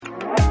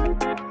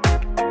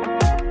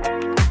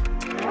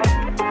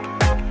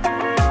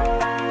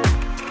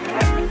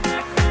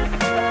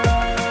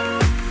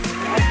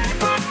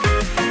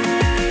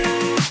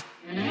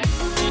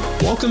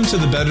Welcome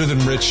to the Better Than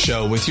Rich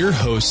Show with your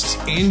hosts,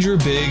 Andrew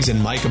Biggs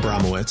and Mike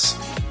Abramowitz.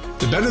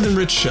 The Better Than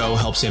Rich Show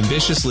helps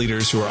ambitious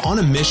leaders who are on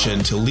a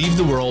mission to leave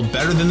the world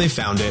better than they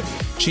found it,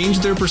 change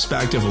their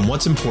perspective on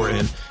what's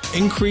important,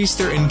 increase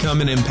their income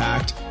and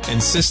impact, and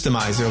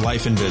systemize their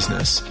life and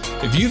business.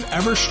 If you've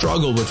ever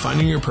struggled with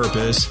finding your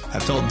purpose,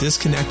 have felt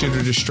disconnected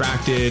or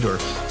distracted, or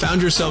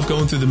found yourself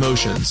going through the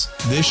motions,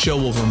 this show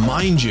will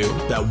remind you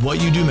that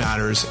what you do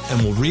matters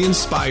and will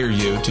re-inspire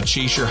you to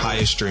chase your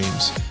highest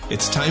dreams.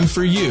 It's time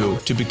for you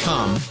to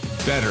become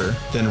better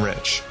than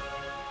rich.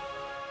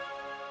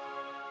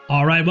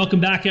 All right, welcome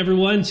back,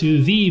 everyone,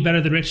 to the Better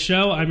Than Rich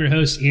Show. I'm your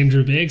host,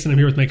 Andrew Biggs, and I'm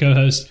here with my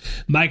co-host,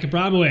 Mike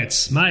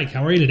Abramowitz. Mike,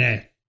 how are you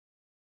today?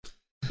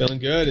 Feeling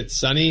good. It's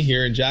sunny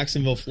here in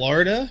Jacksonville,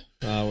 Florida,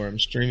 where I'm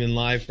streaming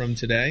live from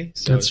today.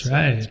 So That's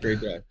right. It's a great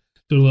day.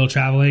 Doing a little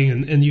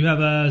traveling, and you have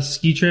a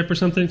ski trip or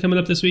something coming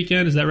up this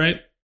weekend, is that right?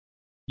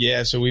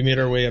 Yeah, so we made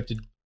our way up to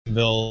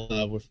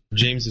Jacksonville with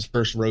James's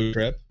first road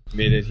trip.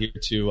 Made it here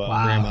to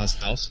Grandma's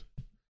house.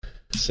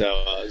 So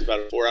it was about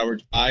a 4-hour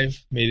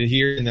drive, made it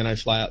here, and then I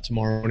fly out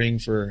tomorrow morning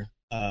for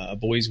a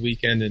boys'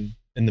 weekend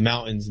in the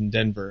mountains in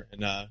Denver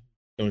and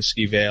go to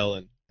Ski Vale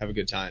and have a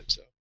good time.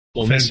 So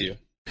we'll miss you.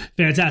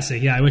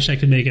 Fantastic. Yeah, I wish I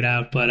could make it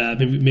out, but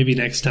maybe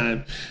next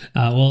time.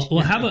 We'll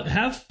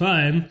have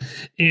fun.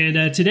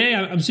 And today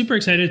I'm super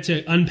excited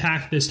to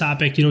unpack this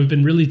topic. You know, we've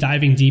been really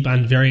diving deep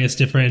on various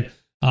different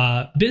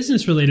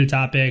business-related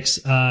topics,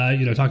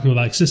 talking about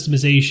like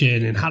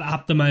systemization and how to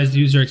optimize the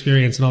user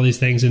experience and all these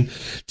things. And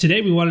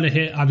today we wanted to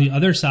hit on the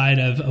other side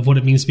of what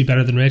it means to be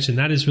better than rich. And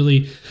that is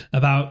really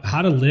about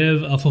how to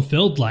live a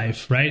fulfilled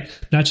life, right?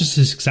 Not just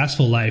a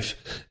successful life.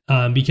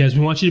 Because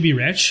we want you to be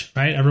rich,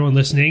 right? Everyone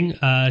listening,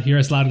 hear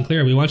us loud and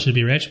clear. We want you to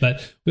be rich,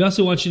 but we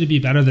also want you to be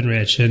better than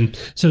rich. And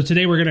so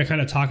today we're going to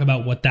kind of talk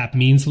about what that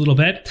means a little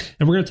bit.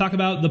 And we're going to talk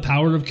about the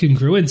power of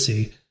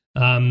congruency.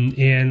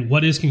 And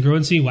what is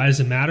congruency? Why does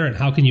it matter? And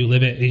how can you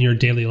live it in your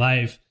daily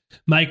life?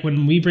 Mike,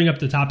 when we bring up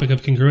the topic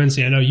of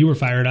congruency, I know you were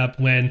fired up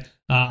when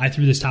I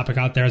threw this topic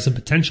out there as a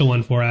potential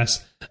one for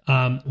us.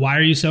 Why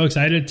are you so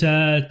excited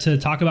to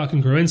talk about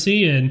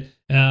congruency? And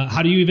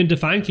how do you even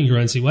define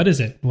congruency? What is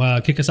it?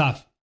 Well, kick us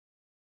off.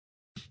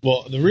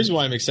 Well, the reason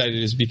why I'm excited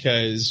is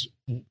because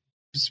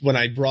when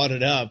I brought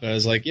it up, I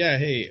was like, yeah,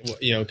 hey,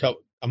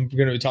 I'm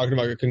going to be talking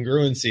about your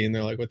congruency. And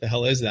they're like, what the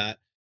hell is that?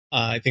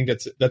 I think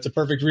that's a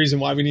perfect reason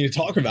why we need to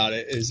talk about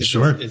it. Is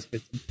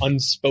it's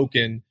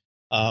unspoken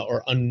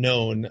or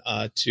unknown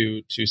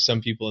to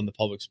some people in the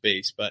public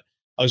space. But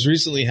I was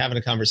recently having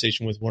a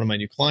conversation with one of my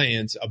new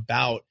clients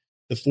about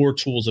the 4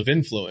 tools of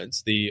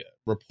influence: the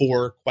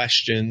rapport,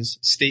 questions,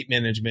 state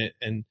management,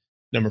 and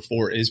number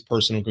 4 is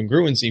personal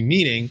congruency,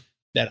 meaning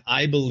that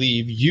I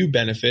believe you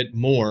benefit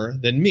more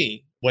than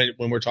me when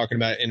we're talking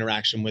about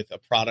interaction with a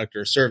product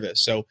or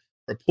service. So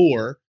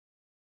rapport,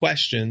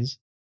 questions,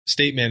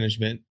 state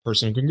management,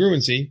 personal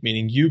congruency,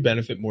 meaning you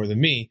benefit more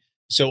than me.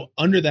 So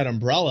under that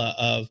umbrella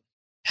of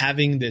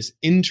having this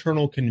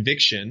internal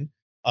conviction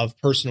of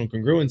personal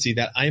congruency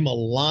that I'm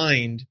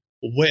aligned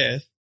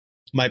with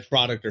my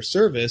product or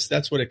service,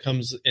 that's what it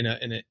comes in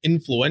an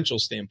influential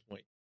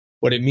standpoint.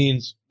 What it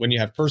means when you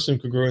have personal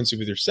congruency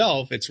with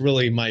yourself, it's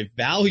really my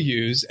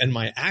values and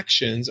my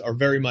actions are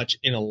very much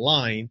in a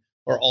line,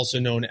 or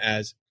also known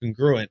as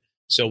congruent.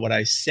 So what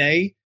I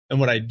say and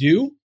what I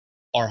do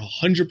are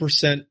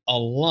 100%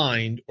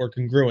 aligned or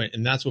congruent.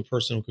 And that's what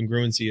personal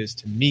congruency is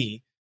to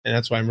me. And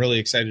that's why I'm really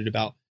excited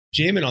about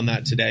jamming on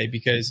that today,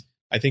 because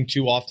I think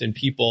too often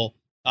people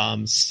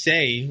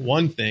say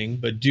one thing,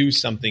 but do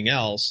something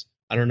else.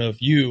 I don't know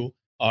if you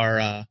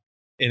are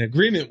in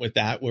agreement with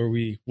that, where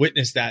we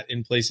witness that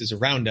in places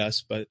around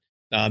us, but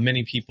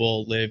many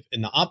people live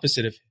in the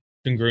opposite of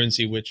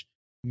congruency, which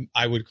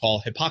I would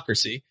call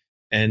hypocrisy,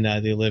 and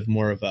they live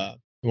more of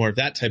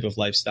that type of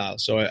lifestyle.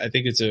 So I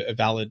think it's a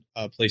valid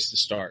place to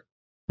start.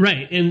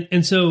 Right,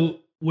 and so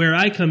where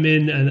I come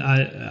in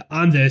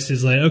on this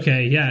is like,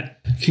 okay, yeah,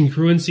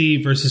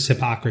 congruency versus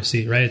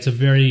hypocrisy, right? It's a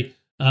very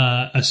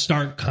a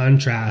stark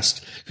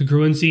contrast.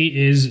 Congruency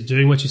is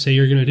doing what you say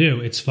you're going to do.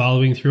 It's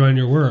following through on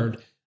your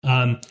word.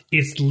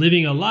 It's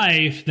living a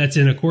life that's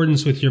in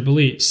accordance with your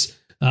beliefs.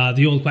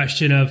 The old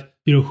question of,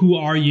 who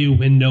are you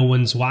when no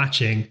one's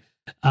watching,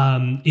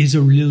 is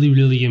a really,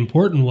 really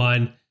important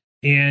one.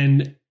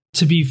 And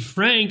to be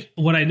frank,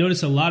 what I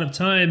notice a lot of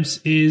times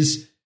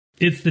is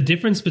it's the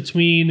difference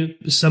between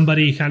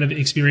somebody kind of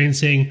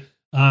experiencing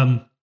a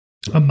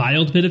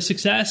mild bit of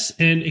success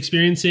and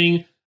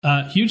experiencing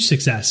huge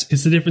success.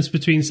 It's the difference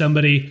between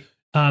somebody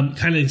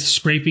kind of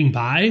scraping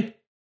by,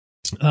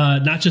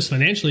 not just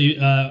financially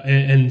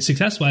and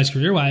success-wise,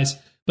 career-wise,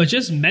 but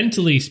just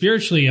mentally,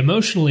 spiritually,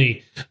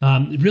 emotionally,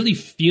 really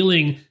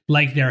feeling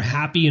like they're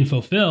happy and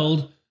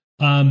fulfilled.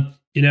 Are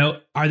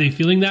they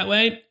feeling that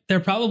way? They're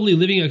probably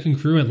living a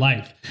congruent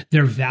life.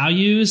 Their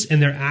values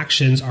and their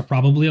actions are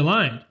probably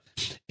aligned.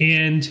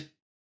 And,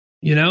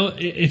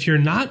 if you're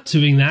not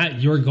doing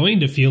that, you're going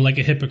to feel like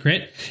a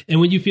hypocrite. And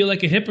when you feel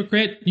like a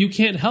hypocrite, you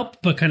can't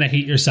help but kind of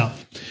hate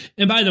yourself.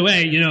 And by the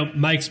way,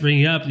 Mike's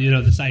bringing up,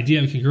 this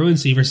idea of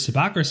congruency versus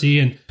hypocrisy.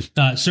 And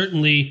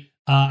certainly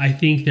I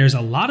think there's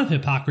a lot of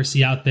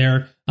hypocrisy out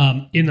there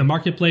in the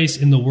marketplace,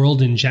 in the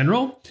world in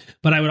general.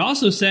 But I would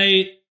also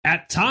say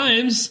at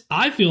times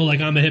I feel like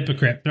I'm a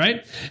hypocrite,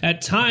 right?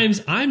 At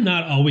times I'm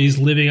not always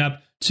living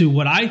up to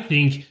what I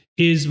think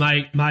is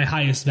my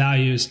highest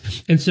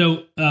values. And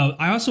so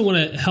I also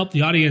want to help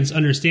the audience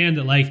understand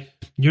that like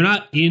you're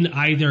not in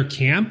either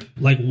camp,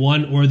 like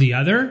one or the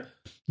other.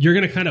 You're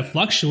going to kind of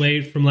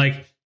fluctuate from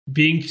like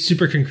being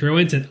super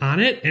congruent and on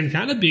it and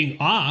kind of being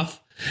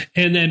off.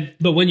 And then,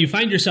 but when you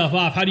find yourself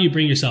off, how do you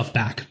bring yourself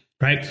back,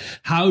 right?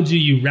 How do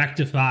you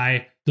rectify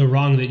the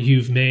wrong that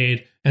you've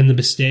made and the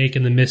mistake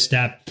and the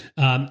misstep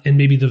and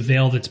maybe the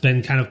veil that's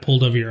been kind of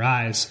pulled over your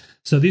eyes?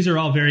 So these are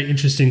all very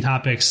interesting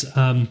topics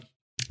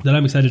that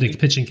I'm excited to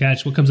pitch and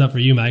catch. What comes up for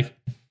you, Mike?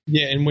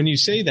 Yeah, and when you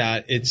say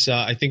that, it's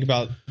I think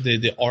about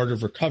the art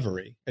of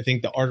recovery. I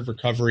think the art of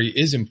recovery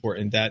is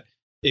important. That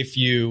if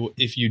you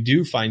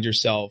do find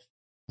yourself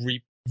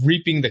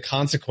reaping the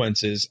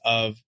consequences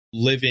of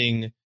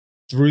living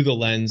through the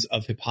lens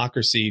of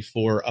hypocrisy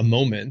for a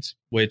moment,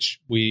 which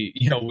we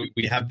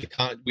have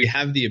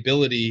the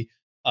ability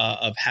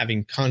of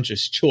having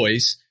conscious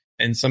choice,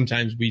 and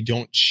sometimes we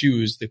don't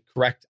choose the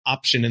correct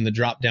option in the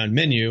drop down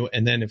menu,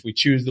 and then if we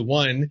choose the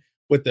one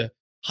with the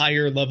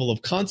higher level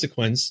of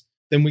consequence,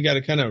 then we got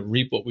to kind of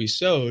reap what we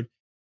sowed.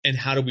 And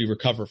how do we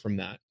recover from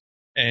that?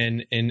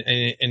 And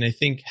I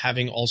think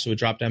having also a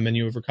drop down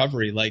menu of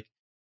recovery, like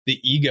the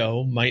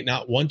ego might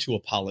not want to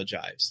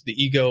apologize.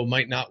 The ego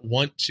might not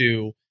want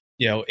to,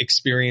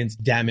 experience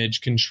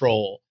damage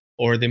control,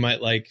 or they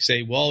might like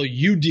say, well,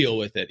 you deal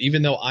with it.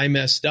 Even though I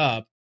messed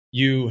up,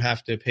 you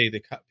have to pay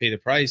the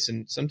price.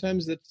 And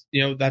sometimes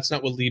that's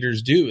not what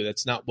leaders do.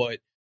 That's not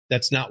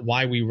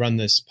why we run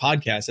this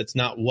podcast. That's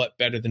not what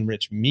Better Than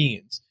Rich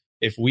means.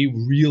 If we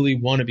really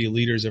want to be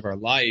leaders of our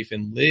life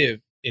and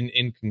live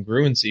in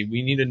congruency,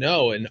 we need to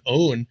know and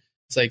own.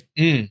 It's like,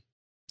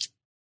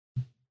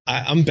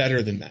 I'm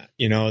better than that.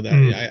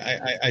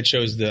 I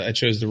chose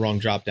the wrong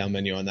drop down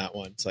menu on that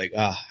one. It's like,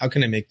 how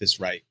can I make this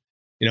right?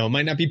 It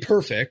might not be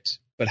perfect,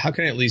 but how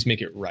can I at least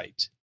make it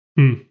right?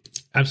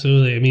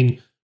 Absolutely. I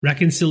mean,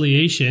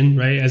 reconciliation,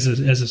 right? As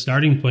a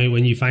starting point,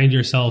 when you find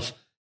yourself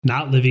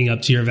not living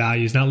up to your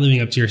values, not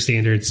living up to your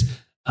standards,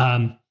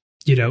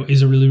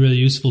 is a really, really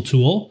useful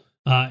tool.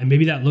 And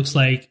maybe that looks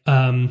like,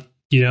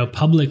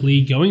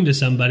 publicly going to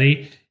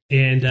somebody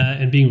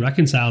and being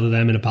reconciled to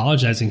them and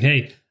apologizing.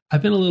 Hey,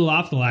 I've been a little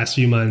off the last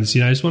few months.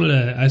 I just wanted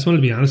to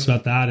be honest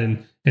about that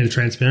and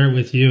transparent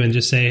with you and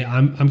just say,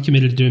 I'm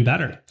committed to doing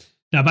better.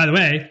 Now, by the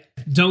way,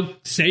 don't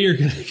say you're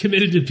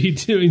committed to be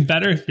doing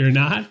better if you're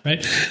not,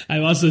 right?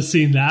 I've also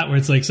seen that where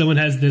it's like someone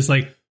has this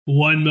like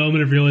one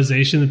moment of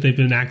realization that they've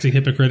been acting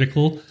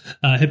hypocritically.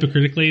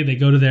 They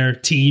go to their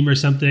team or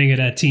something at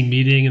a team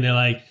meeting and they're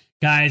like,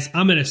 guys,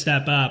 I'm going to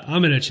step up.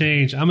 I'm going to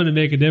change. I'm going to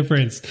make a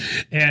difference.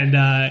 And,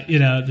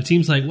 the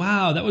team's like,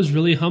 wow, that was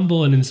really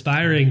humble and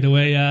inspiring the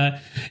way,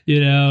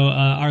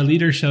 our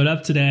leader showed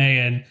up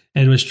today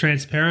and was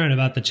transparent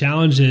about the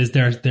challenges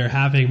they're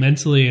having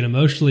mentally and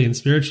emotionally and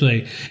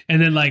spiritually.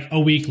 And then like a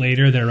week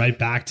later, they're right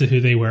back to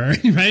who they were,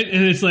 right?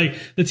 And it's like,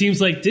 the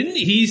team's like, didn't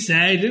she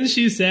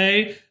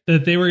say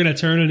that they were going to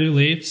turn a new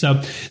leaf?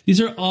 So these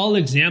are all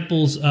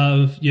examples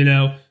of,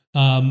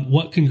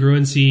 what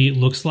congruency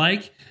looks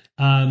like.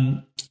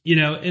 And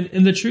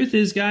the truth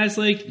is, guys,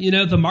 like,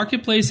 the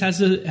marketplace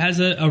has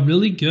a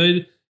really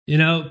good,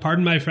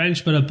 pardon my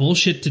French, but a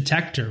bullshit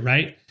detector,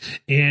 right?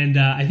 And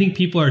I think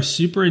people are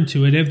super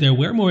intuitive. They're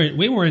way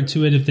more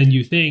intuitive than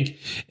you think.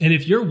 And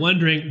if you're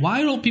wondering,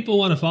 why don't people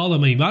want to follow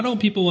me? Why don't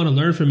people want to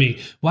learn from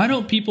me? Why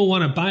don't people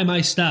want to buy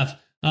my stuff?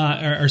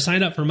 Or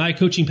sign up for my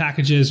coaching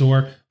packages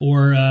or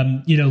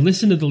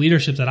listen to the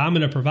leadership that I'm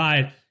going to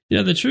provide.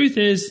 The truth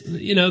is,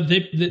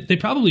 they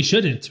probably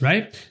shouldn't,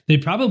 right? They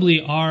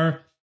probably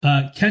are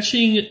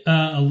catching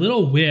a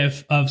little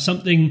whiff of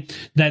something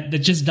that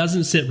just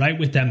doesn't sit right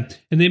with them.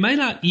 And they might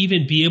not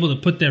even be able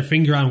to put their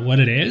finger on what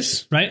it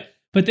is, right?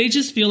 But they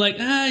just feel like,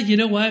 you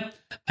know what?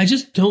 I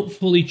just don't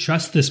fully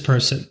trust this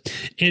person.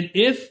 And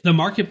if the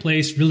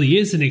marketplace really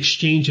is an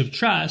exchange of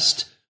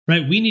trust,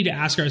 right, we need to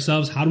ask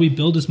ourselves, how do we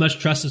build as much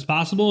trust as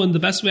possible? And the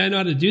best way I know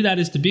how to do that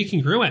is to be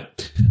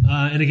congruent.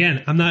 And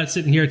again, I'm not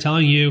sitting here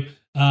telling you,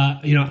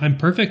 I'm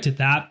perfect at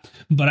that.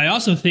 But I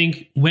also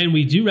think when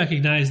we do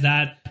recognize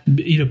that,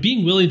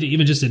 being willing to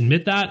even just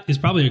admit that is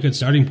probably a good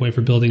starting point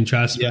for building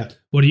trust. Yeah. But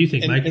what do you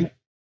think, Mike?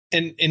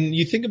 And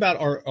you think about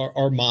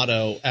our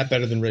motto at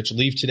Better Than Rich,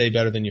 leave today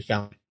better than you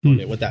found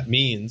it, what that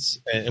means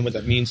and what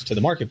that means to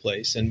the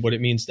marketplace and what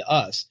it means to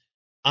us.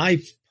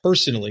 I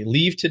personally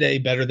leave today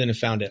better than I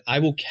found it. I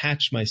will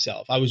catch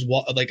myself. I'll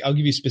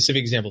give you specific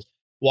examples.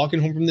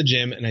 Walking home from the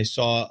gym and I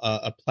saw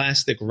a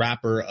plastic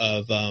wrapper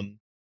of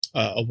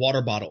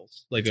water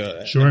bottles, like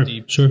a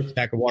empty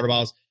pack of water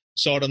bottles.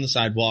 Saw it on the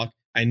sidewalk.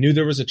 I knew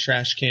there was a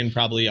trash can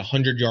probably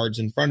 100 yards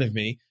in front of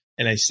me.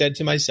 And I said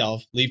to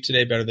myself, leave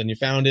today better than you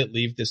found it.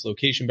 Leave this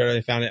location better than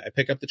I found it. I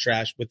pick up the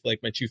trash with like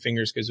my 2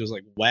 fingers because it was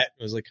like wet.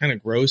 It was like kind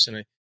of gross. And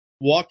I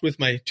walked with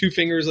my 2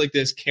 fingers like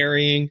this,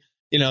 carrying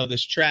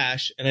this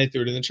trash and I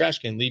threw it in the trash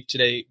can. Leave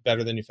today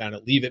better than you found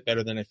it. Leave it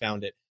better than I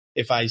found it.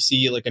 If I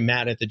see like a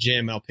mat at the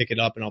gym, I'll pick it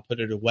up and I'll put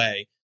it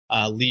away.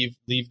 Leave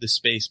the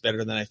space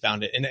better than I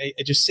found it. And I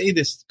just say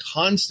this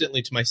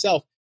constantly to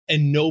myself,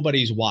 and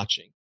nobody's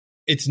watching.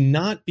 It's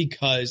not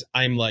because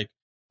I'm like,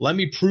 let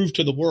me prove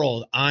to the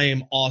world I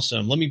am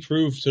awesome. Let me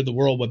prove to the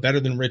world what Better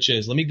Than Rich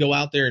is. Let me go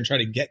out there and try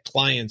to get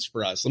clients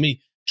for us. Let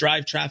me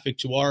drive traffic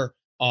to our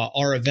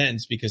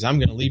events because I'm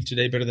going to leave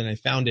today better than I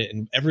found it.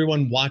 And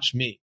everyone watch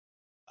me.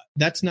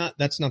 That's not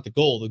the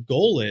goal. The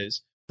goal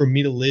is for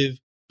me to live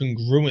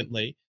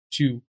congruently,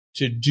 to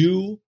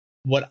do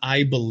what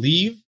I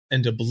believe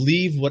and to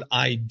believe what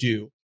I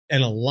do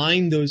and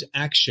align those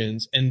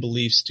actions and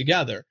beliefs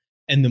together.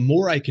 And the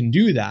more I can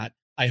do that,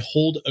 I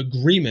hold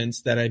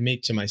agreements that I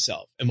make to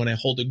myself. And when I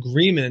hold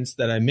agreements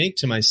that I make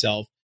to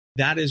myself,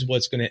 that is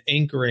what's going to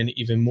anchor in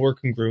even more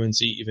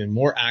congruency, even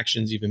more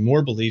actions, even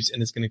more beliefs,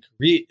 and it's going to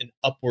create an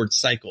upward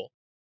cycle.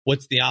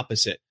 What's the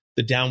opposite?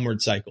 The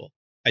downward cycle.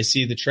 I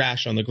see the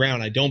trash on the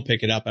ground. I don't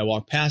pick it up. I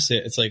walk past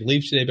it. It's like,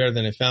 leave today better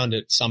than I found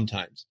it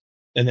sometimes.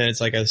 And then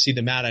it's like, I see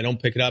the mat. I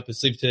don't pick it up.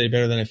 It's leave today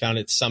better than I found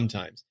it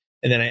sometimes.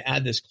 And then I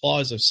add this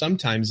clause of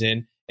sometimes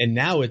in, and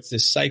now it's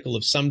this cycle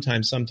of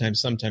sometimes.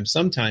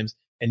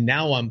 And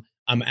now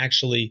I'm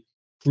actually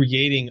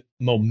creating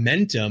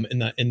momentum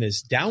in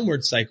this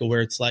downward cycle where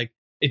it's like,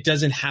 it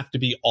doesn't have to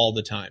be all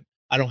the time.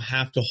 I don't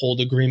have to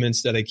hold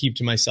agreements that I keep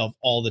to myself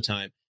all the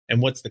time.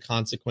 And what's the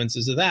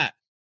consequences of that?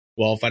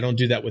 Well, if I don't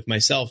do that with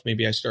myself,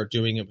 maybe I start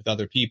doing it with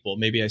other people.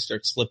 Maybe I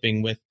start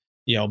slipping with,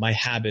 my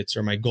habits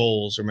or my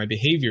goals or my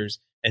behaviors.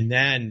 And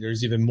then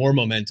there's even more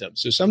momentum.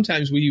 So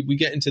sometimes we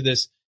get into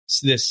this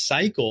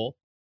cycle,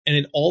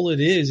 and all it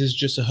is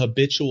just a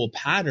habitual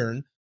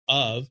pattern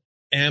of,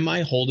 am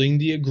I holding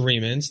the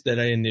agreements that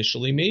I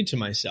initially made to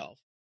myself,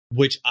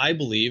 which I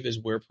believe is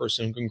where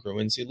personal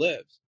congruency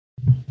lives.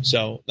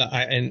 So,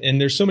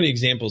 and there's so many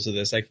examples of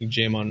this. I can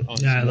jam on.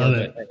 Yeah, I love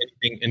it.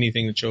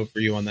 Anything to show for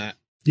you on that?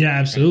 Yeah,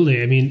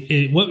 absolutely. I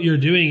mean, what you're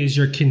doing is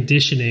you're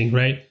conditioning,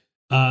 right,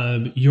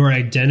 your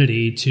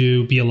identity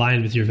to be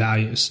aligned with your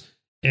values.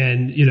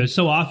 And,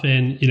 so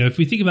often, if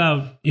we think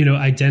about,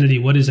 identity,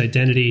 what is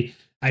identity?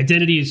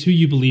 Identity is who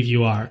you believe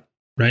you are,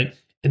 right?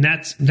 And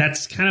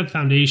that's kind of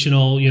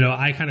foundational.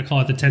 I kind of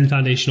call it the 10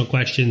 foundational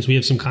questions. We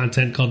have some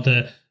content called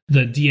the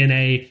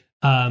DNA,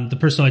 the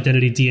personal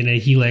identity DNA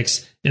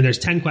helix. And there's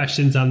 10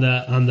 questions on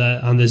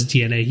this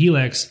DNA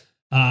helix.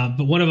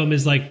 But one of them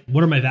is like,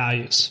 what are my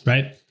values,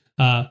 right?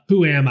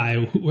 Who am I?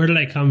 Where did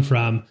I come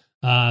from?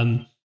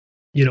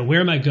 Where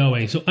am I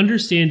going? So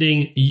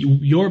understanding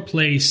your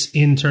place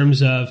in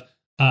terms of,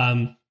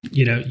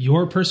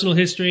 your personal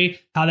history,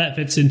 how that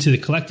fits into the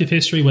collective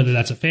history, whether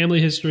that's a family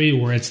history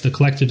or it's the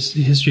collective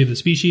history of the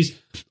species,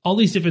 all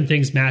these different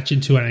things match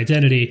into an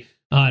identity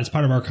as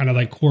part of our kind of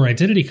like core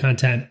identity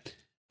content.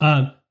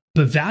 But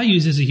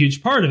values is a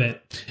huge part of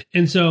it.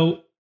 And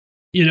so,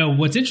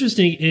 what's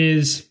interesting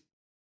is,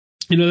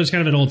 there's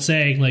kind of an old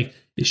saying, like,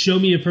 show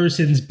me a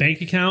person's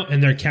bank account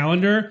and their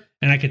calendar,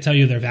 and I could tell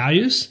you their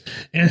values.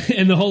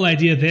 And the whole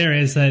idea there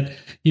is that,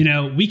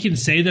 we can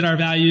say that our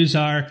values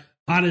are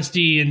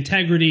honesty,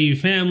 integrity,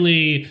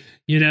 family,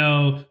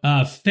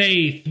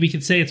 faith. We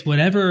could say it's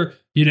whatever,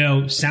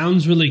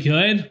 sounds really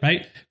good,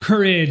 right?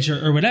 Courage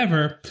or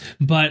whatever.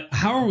 But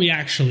how are we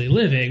actually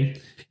living?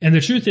 And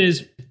the truth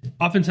is,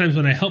 oftentimes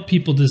when I help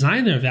people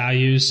design their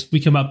values, we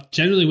come up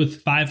generally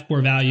with 5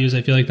 core values.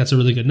 I feel like that's a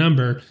really good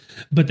number.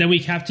 But then we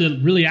have to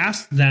really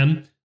ask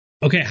them,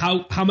 okay,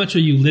 how much are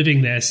you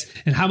living this?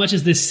 And how much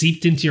is this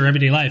seeped into your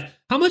everyday life?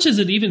 How much is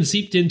it even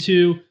seeped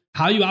into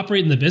how you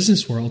operate in the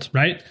business world,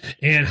 right?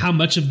 And how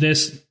much of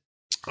this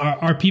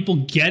are people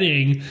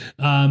getting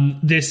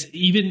this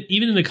even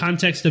in the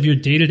context of your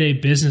day-to-day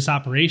business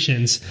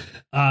operations?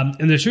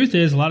 And the truth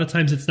is, a lot of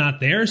times it's not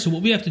there. So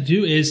what we have to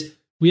do is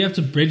we have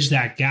to bridge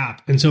that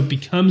gap. And so it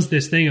becomes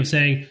this thing of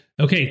saying,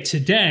 okay,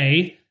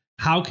 today,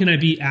 how can I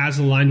be as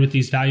aligned with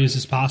these values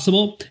as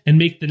possible and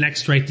make the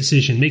next right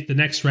decision, make the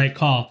next right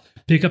call,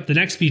 pick up the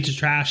next piece of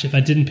trash if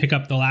I didn't pick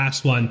up the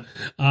last one,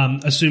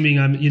 assuming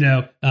I'm,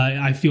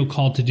 I feel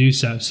called to do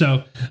so.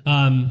 So,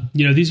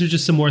 these are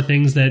just some more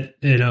things that,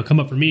 come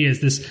up for me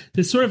is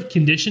this sort of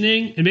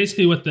conditioning. And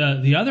basically what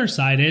the other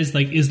side is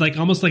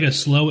almost like a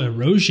slow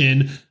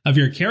erosion of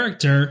your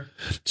character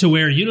to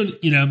where you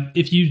don't,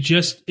 if you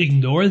just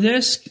ignore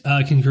this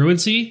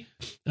congruency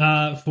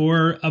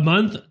for a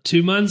month,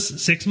 2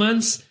 months, 6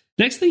 months,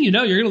 next thing you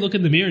know, you're going to look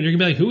in the mirror and you're going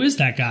to be like, who is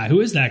that guy? Who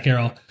is that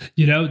girl?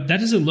 That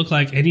doesn't look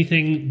like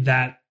anything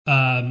that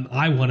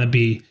I want to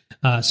be.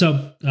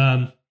 So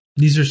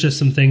these are just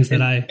some things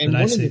that I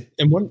see.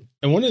 And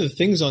one of the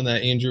things on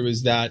that, Andrew,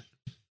 is that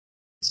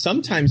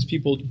sometimes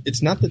people,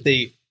 it's not that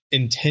they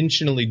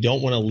intentionally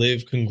don't want to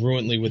live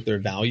congruently with their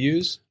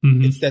values.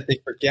 Mm-hmm. It's that they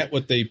forget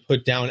what they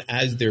put down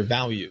as their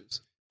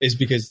values is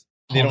because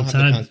they don't have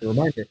the constant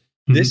reminder.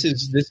 Mm-hmm. This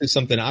is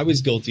something I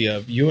was guilty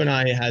of. You and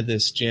I had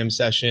this jam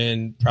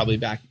session probably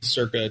back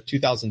circa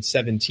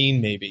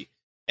 2017, maybe.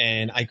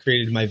 And I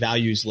created my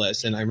values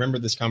list. And I remember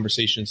this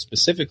conversation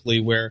specifically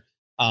where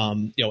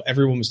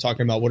everyone was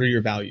talking about what are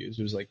your values.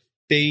 It was like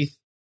faith,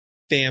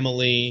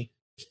 family,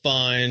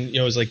 fun.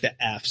 It was like the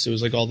F's. It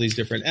was like all these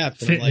different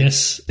F's. And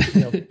fitness.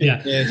 Fitness,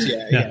 yeah,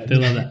 they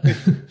love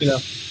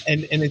that.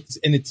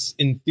 And it's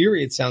in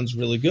theory, it sounds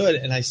really good.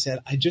 And I said,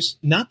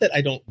 not that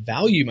I don't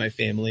value my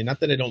family,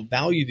 not that I don't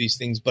value these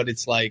things, but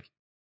it's like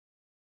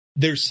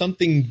there's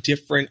something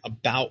different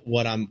about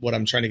what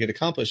I'm trying to get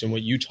accomplished. And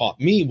what you taught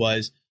me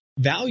was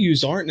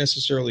values aren't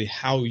necessarily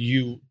how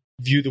you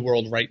view the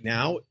world right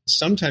now.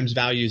 Sometimes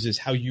values is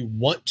how you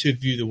want to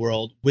view the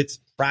world with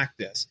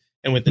practice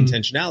and with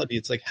intentionality.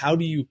 It's like,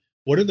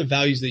 what are the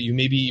values that you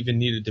maybe even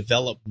need to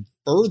develop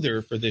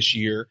further for this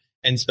year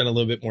and spend a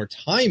little bit more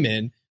time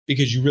in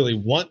because you really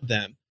want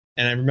them?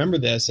 And I remember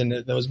this, and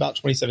that was about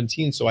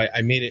 2017. So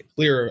I made it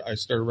clear. I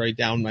started writing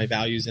down my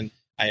values, and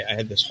I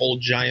had this whole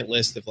giant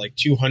list of like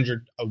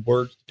 200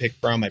 words to pick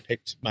from. I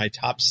picked my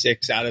top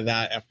 6 out of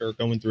that after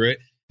going through it.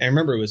 And I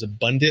remember it was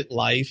abundant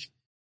life,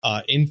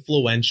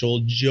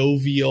 influential,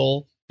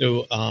 jovial,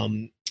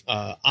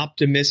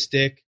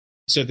 optimistic.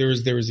 So there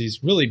was these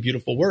really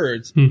beautiful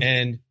words,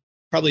 and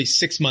probably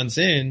 6 months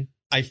in,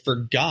 I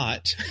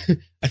forgot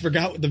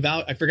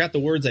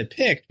the words I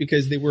picked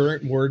because they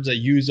weren't words I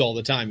use all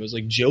the time. It was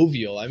like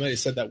jovial. I might have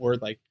said that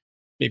word like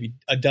maybe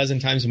a dozen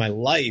times in my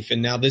life,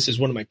 and now this is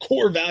one of my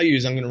core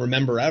values I'm going to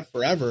remember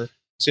forever.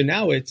 So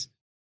now it's,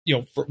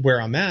 for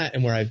where I'm at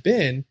and where I've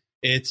been,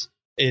 it's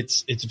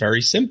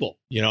very simple.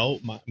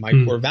 My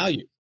core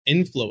value: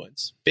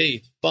 influence,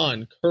 faith,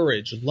 fun,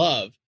 courage,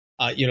 love.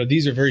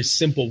 These are very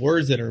simple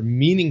words that are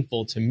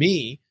meaningful to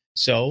me.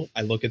 So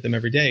I look at them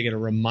every day. I got to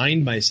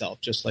remind myself,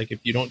 just like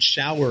if you don't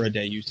shower a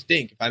day, you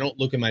stink. If I don't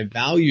look at my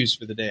values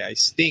for the day, I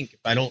stink. If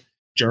I don't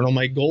journal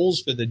my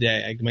goals for the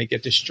day, I might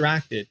get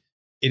distracted.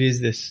 It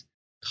is this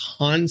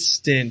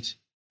constant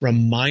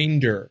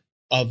reminder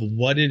of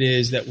what it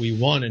is that we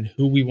want and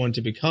who we want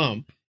to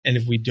become. And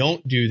if we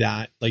don't do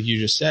that, like you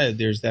just said,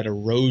 there's that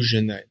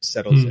erosion that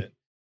settles in.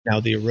 Now,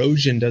 the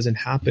erosion doesn't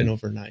happen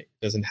overnight.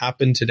 It doesn't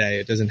happen today.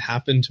 It doesn't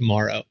happen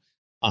tomorrow.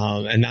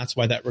 And that's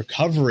why that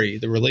recovery,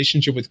 the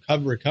relationship with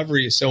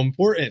recovery is so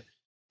important.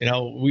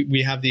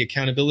 We have the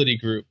accountability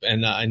group,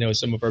 and I know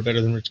some of our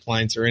Better Than Rich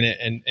clients are in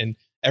it. And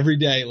every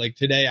day, like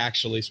today,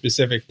 actually,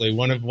 specifically,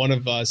 one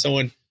of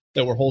someone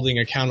that we're holding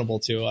accountable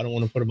to, I don't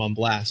want to put him on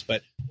blast,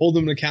 but hold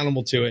him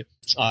accountable to it,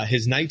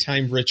 his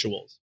nighttime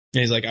rituals. And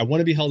he's like, I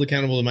want to be held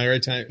accountable to my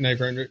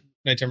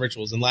nighttime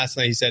rituals. And last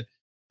night he said,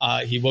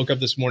 he woke up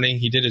this morning,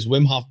 he did his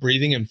Wim Hof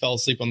breathing and fell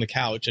asleep on the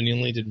couch, and he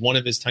only did one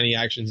of his tiny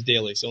actions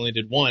daily. So only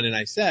did one. And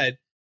I said,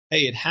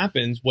 hey, it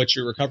happens. What's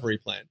your recovery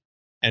plan?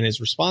 And his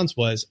response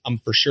was, I'm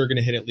for sure going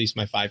to hit at least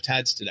my 5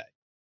 TADs today.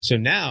 So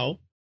now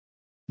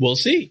we'll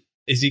see.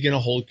 Is he going to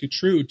hold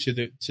true to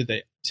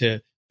the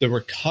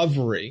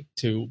recovery,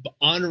 to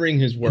honoring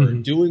his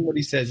word, doing what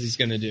he says he's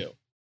going to do?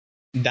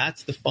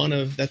 That's the fun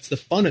of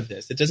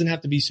this. It doesn't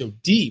have to be so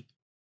deep,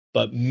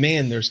 but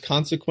man, there's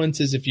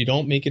consequences if you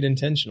don't make it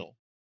intentional.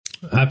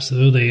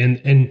 Absolutely.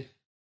 And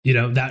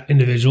that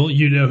individual,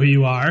 who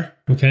you are,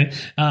 okay,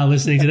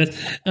 listening to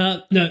this.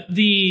 No,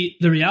 the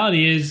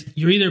reality is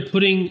you're either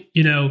putting,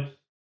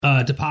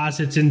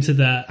 deposits into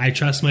the I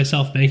trust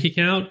myself bank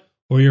account,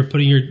 or you're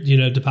putting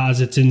your,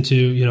 deposits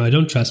into, I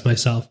don't trust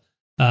myself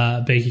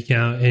bank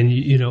account.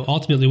 And,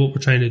 ultimately what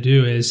we're trying to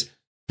do is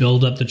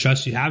build up the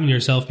trust you have in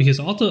yourself, because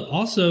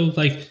also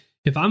like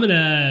if I'm going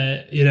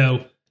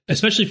to,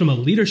 especially from a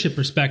leadership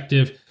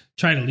perspective,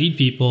 try to lead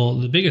people,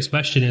 the biggest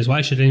question is,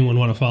 why should anyone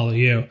want to follow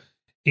you?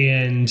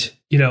 And,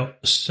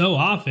 so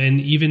often,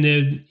 even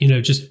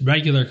in, just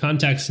regular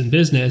contexts in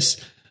business,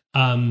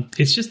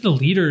 it's just the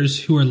leaders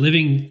who are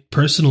living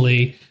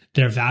personally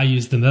their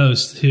values the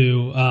most,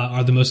 who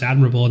are the most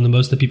admirable and the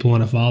most that people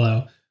want to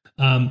follow.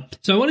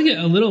 So I want to get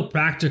a little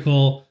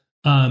practical.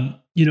 One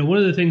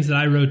of the things that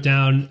I wrote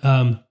down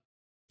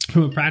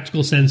from a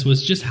practical sense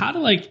was just how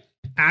to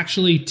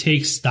actually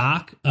take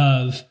stock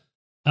of,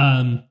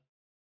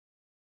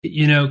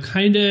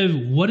 kind of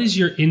what is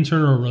your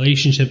internal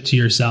relationship to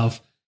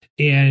yourself.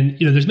 And,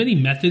 there's many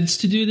methods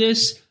to do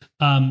this.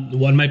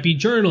 One might be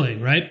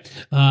journaling, right?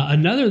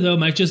 Another, though,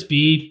 might just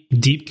be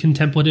deep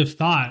contemplative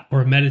thought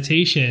or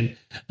meditation.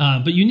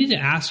 But you need to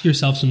ask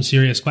yourself some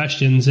serious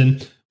questions.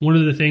 And one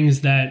of the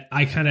things that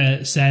I kind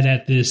of said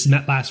at this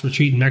last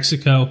retreat in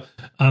Mexico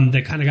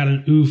that kind of got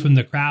an ooh from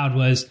the crowd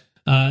was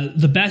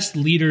the best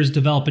leaders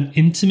develop an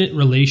intimate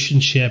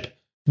relationship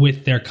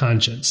with their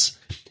conscience.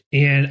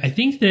 And I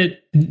think that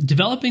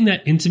developing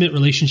that intimate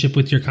relationship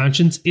with your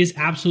conscience is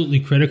absolutely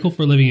critical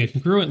for living a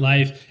congruent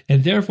life,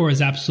 and therefore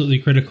is absolutely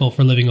critical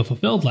for living a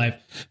fulfilled life.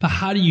 But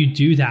how do you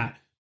do that?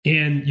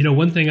 And,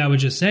 one thing I would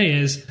just say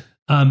is,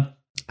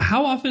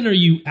 how often are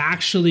you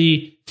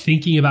actually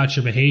thinking about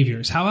your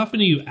behaviors? How often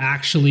are you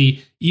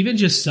actually even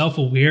just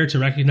self-aware to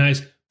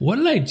recognize, what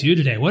did I do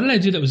today? What did I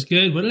do that was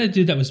good? What did I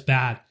do that was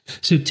bad?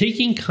 So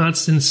taking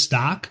constant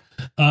stock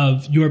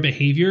of your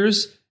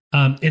behaviors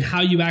and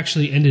how you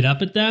actually ended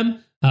up at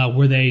them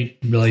Were they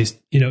really,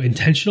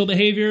 intentional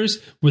behaviors?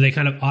 Were they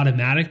kind of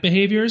automatic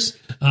behaviors?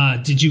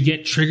 Did you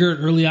get triggered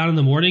early on in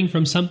the morning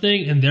from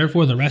something and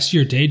therefore the rest of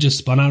your day just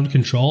spun out of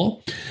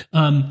control?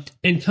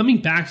 And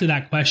coming back to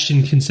that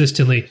question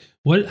consistently,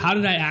 how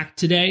did I act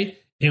today?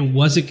 And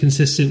was it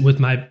consistent with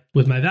my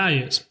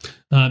values?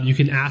 You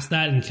can ask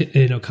that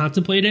and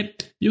contemplate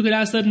it. You could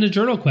ask that in a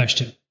journal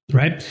question,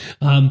 right?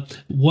 How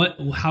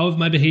have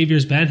my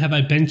behaviors been? Have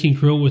I been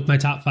congruent with my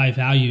top 5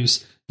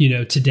 values,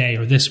 today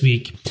or this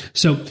week?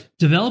 So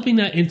developing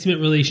that intimate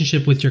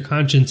relationship with your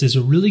conscience is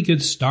a really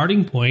good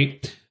starting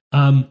point.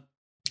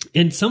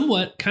 And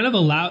somewhat kind of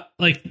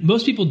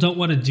most people don't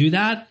want to do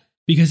that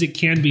because it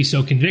can be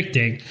so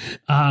convicting.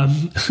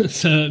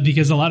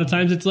 Because a lot of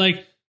times it's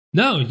like,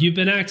 no, you've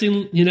been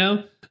acting,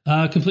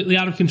 completely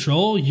out of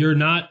control. You're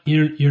not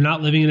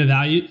living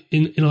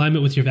in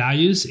alignment with your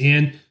values,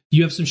 and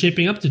you have some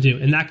shaping up to do.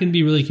 And that can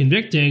be really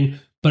convicting,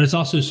 but it's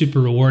also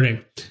super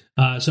rewarding.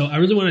 So I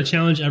really want to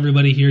challenge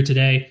everybody here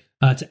today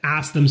to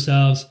ask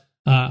themselves,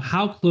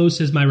 how close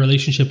has my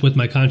relationship with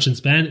my conscience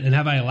been? And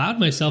have I allowed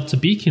myself to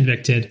be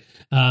convicted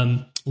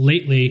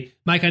lately?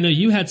 Mike, I know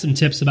you had some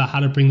tips about how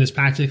to bring this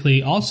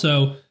practically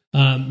also,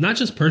 not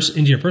just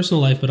into your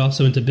personal life, but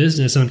also into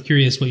business. And I'm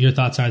curious what your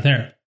thoughts are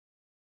there.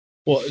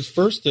 Well,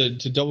 first,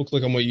 to double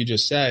click on what you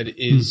just said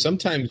is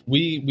sometimes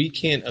we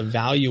can't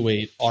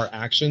evaluate our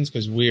actions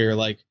because we're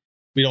like,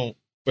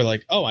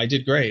 oh, I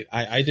did great.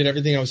 I did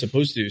everything I was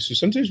supposed to do. So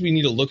sometimes we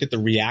need to look at the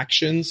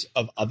reactions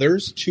of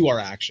others to our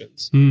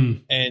actions.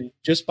 And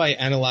just by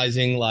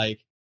analyzing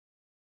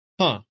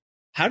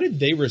how did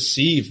they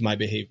receive my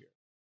behavior?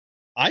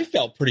 I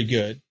felt pretty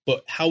good,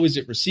 but how was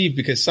it received?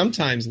 Because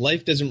sometimes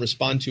life doesn't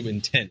respond to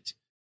intent.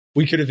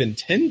 We could have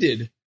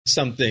intended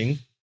something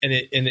and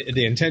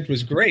the intent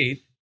was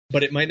great,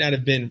 but it might not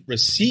have been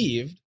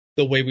received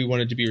the way we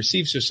wanted to be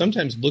received. So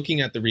sometimes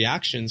looking at the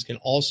reactions can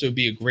also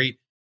be a great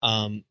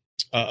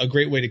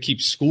way to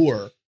keep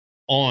score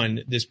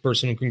on this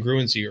personal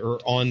congruency or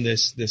on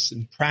this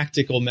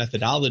practical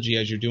methodology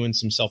as you're doing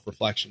some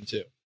self-reflection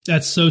too.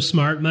 That's so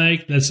smart,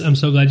 Mike. I'm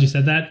so glad you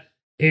said that.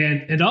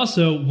 And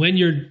also when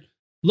you're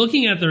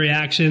looking at the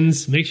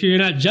reactions, make sure you're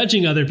not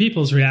judging other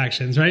people's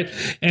reactions, right?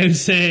 And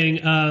saying,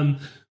 I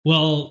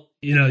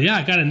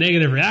got a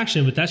negative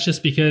reaction, but that's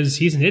just because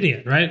he's an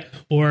idiot, right?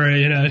 Or,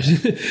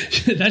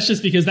 that's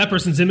just because that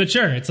person's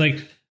immature. It's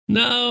like,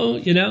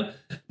 no,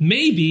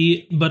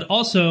 maybe, but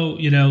also,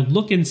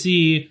 look and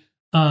see,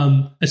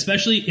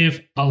 especially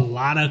if a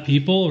lot of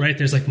people, right,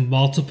 there's like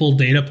multiple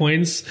data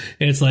points.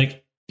 And it's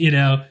like,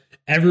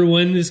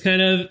 everyone is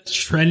kind of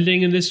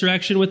trending in this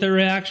direction with their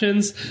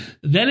reactions,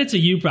 then it's a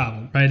you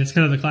problem, right? It's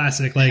kind of the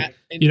classic,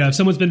 if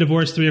someone's been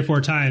divorced 3 or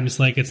 4 times,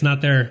 it's not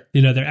their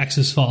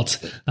ex's fault.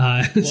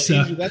 So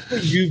Andrew, that's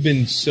what you've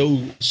been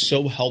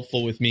so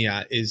helpful with me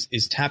at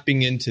is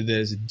tapping into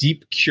this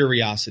deep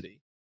curiosity.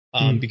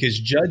 Because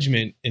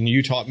judgment, and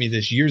you taught me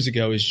this years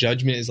ago,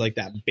 judgment is like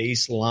that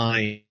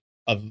baseline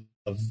of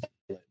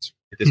violence.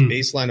 This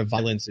baseline of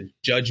violence is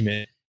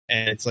judgment.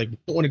 And it's like, we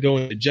don't want to go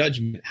into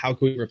judgment. How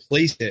can we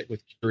replace it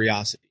with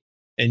curiosity?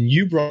 And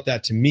you brought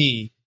that to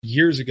me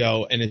years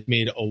ago, and it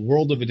made a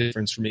world of a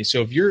difference for me.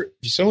 So if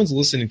someone's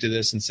listening to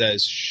this and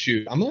says,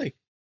 shoot,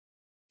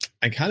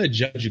 I kind of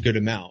judge a good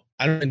amount.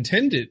 I don't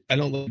intend it. I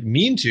don't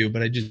mean to,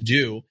 but I just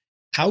do.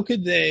 How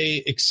could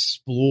they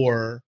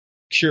explore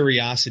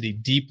curiosity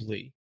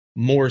deeply,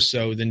 more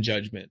so than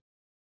judgment?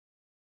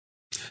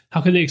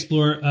 How can they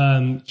explore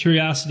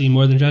curiosity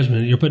more than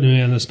judgment? You're putting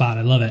me on the spot.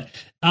 I love it.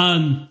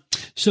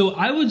 So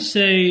I would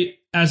say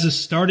as a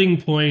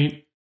starting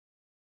point,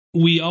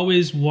 we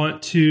always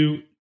want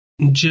to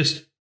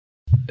just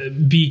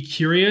be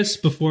curious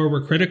before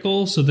we're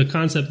critical. So the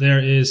concept there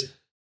is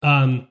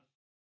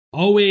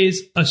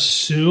always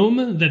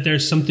assume that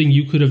there's something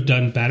you could have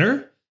done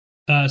better.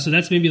 So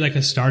that's maybe like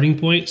a starting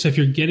point. So if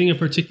you're getting a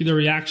particular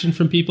reaction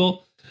from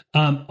people,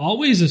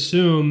 always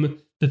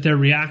assume that they're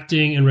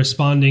reacting and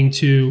responding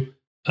to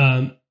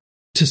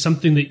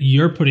something that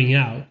you're putting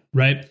out,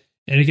 right?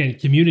 And again,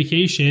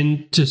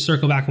 communication, to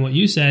circle back on what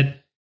you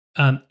said,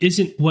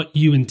 isn't what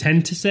you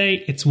intend to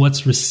say, it's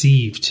what's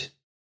received.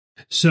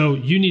 So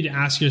you need to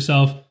ask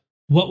yourself,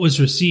 what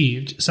was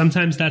received?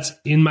 Sometimes that's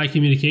in my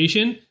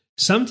communication.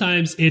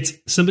 Sometimes it's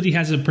somebody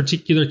has a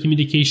particular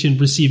communication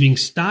receiving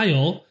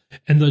style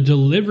and the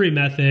delivery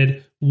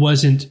method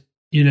wasn't,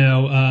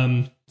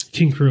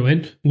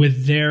 congruent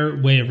with their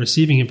way of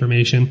receiving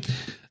information.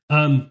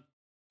 And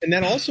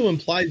that also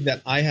implies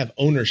that I have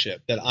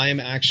ownership, that I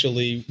am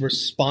actually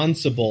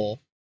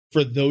responsible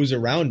for those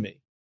around me.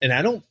 And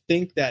I don't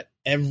think that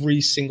every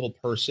single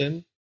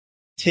person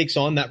takes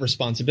on that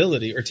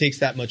responsibility or takes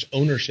that much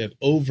ownership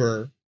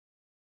over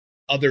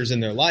others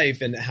in their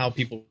life and how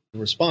people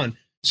respond.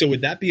 So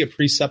would that be a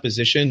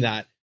presupposition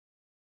that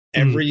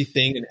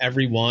everything and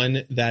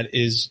everyone that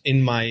is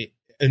in my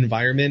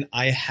environment,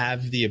 I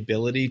have the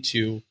ability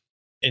to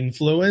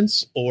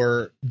influence,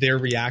 or their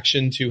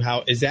reaction to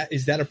how is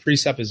that a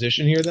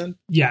presupposition here then?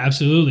 Yeah,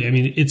 absolutely. I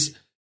mean, it's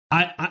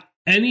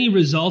any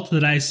result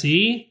that I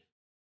see,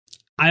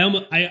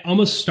 I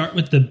almost start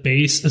with the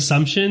base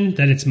assumption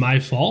that it's my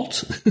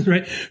fault,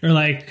 right? Or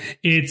like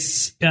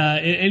it's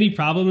any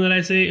problem that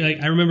I say.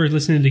 Like I remember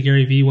listening to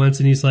Gary Vee once,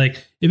 and he's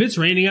like, "If it's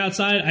raining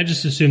outside, I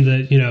just assume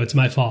that it's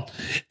my fault."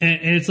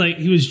 And it's like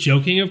he was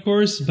joking, of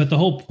course, but the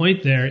whole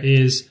point there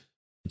is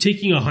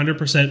taking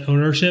 100%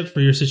 ownership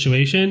for your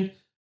situation,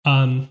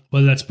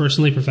 whether that's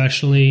personally,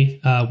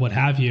 professionally, what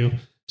have you.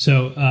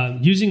 So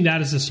using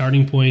that as a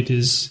starting point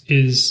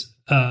is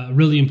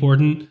really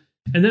important.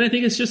 And then I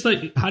think it's just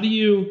like, how do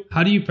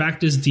you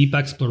practice deep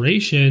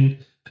exploration?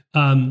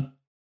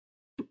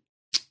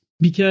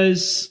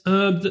 Because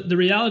the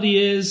reality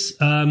is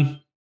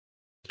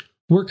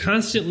we're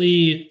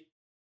constantly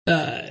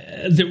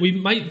that we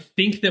might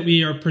think that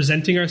we are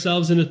presenting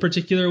ourselves in a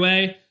particular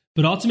way,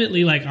 but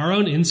ultimately, like our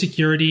own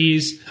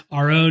insecurities,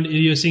 our own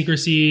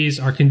idiosyncrasies,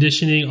 our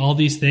conditioning, all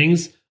these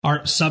things,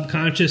 our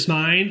subconscious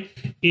mind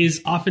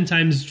is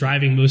oftentimes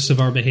driving most of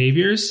our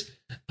behaviors.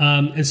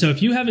 And so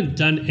if you haven't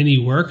done any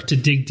work to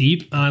dig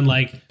deep on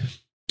like,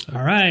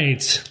 all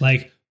right,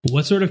 like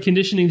what sort of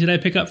conditioning did I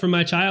pick up from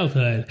my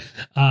childhood?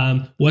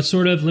 What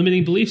sort of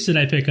limiting beliefs did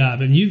I pick up?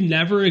 And you've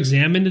never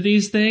examined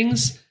these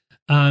things,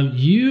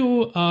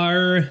 you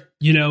are,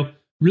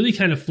 really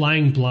kind of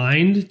flying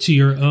blind to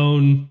your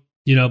own,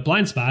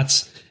 blind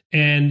spots.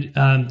 And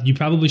you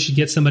probably should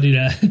get somebody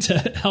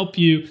to help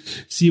you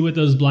see what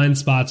those blind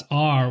spots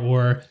are,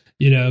 or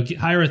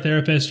hire a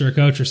therapist or a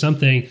coach or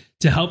something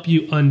to help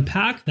you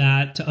unpack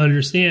that, to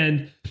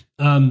understand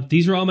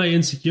these are all my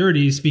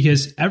insecurities,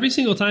 because every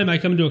single time I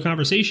come into a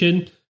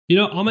conversation,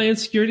 all my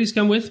insecurities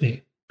come with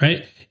me,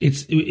 right?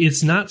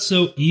 It's not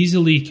so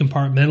easily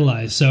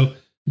compartmentalized. So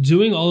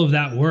doing all of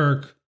that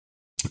work,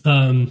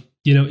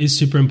 is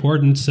super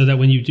important, so that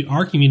when you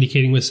are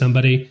communicating with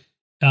somebody,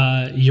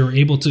 you're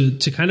able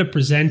to kind of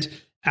present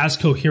as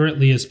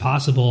coherently as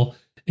possible,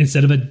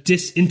 instead of a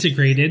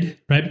disintegrated,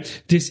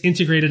 right?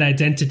 Disintegrated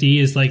identity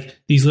is like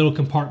these little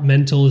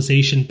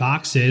compartmentalization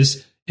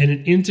boxes, and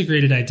an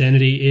integrated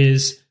identity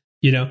is,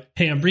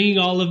 hey, I'm bringing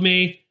all of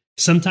me.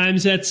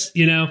 Sometimes that's,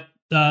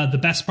 the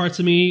best parts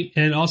of me,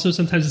 and also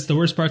sometimes it's the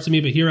worst parts of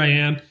me, but here I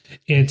am,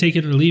 and take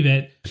it or leave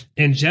it.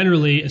 And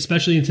generally,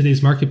 especially in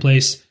today's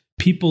marketplace,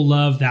 people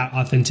love that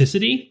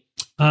authenticity.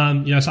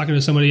 I was talking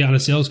to somebody on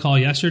a sales call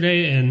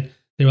yesterday, and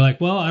they were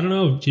like, well, I don't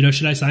know,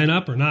 should I sign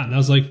up or not? And I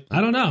was like,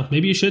 I don't know,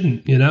 maybe you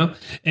shouldn't,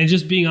 and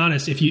just being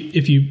honest, if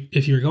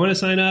you're going to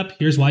sign up,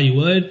 here's why you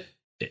would.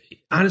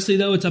 Honestly,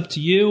 though, it's up to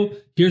you.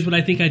 Here's what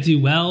I think I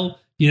do well.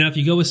 If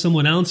you go with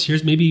someone else,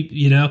 here's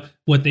maybe,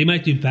 what they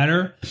might do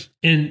better.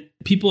 And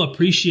people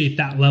appreciate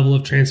that level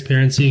of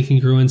transparency and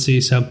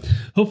congruency. So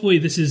hopefully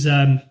this is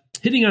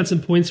hitting on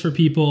some points for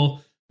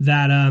people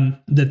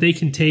that they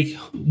can take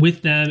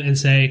with them and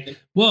say,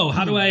 whoa,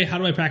 how do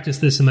I practice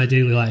this in my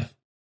daily life?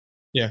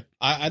 Yeah,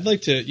 I'd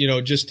like to,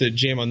 just to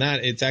jam on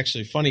that. It's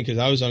actually funny because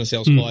I was on a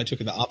sales call. I took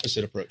the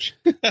opposite approach.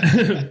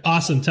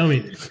 Awesome. Tell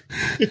me.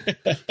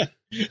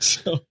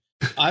 So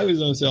I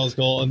was on a sales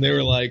call and they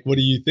were like, what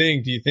do you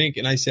think? Do you think?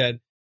 And I said,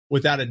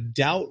 without a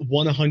doubt,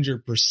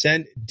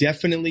 100%,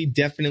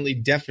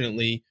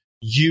 definitely,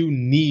 you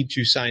need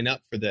to sign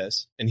up for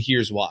this. And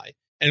here's why.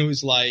 And it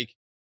was like,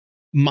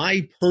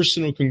 my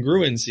personal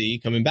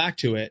congruency, coming back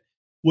to it,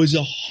 was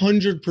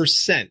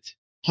 100%,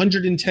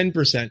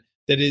 110%.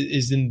 That it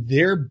is in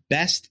their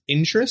best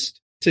interest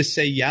to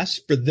say yes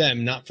for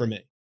them, not for me.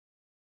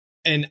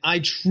 And I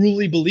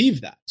truly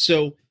believe that.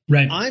 So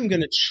right. I'm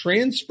going to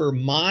transfer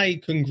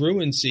my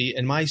congruency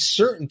and my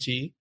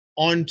certainty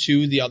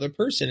onto the other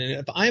person. And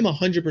if I'm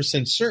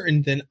 100%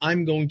 certain, then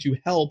I'm going to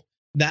help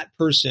that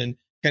person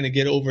kind of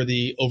get over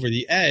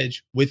the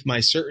edge with my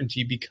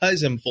certainty,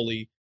 because I'm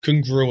fully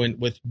congruent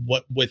with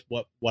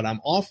what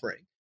I'm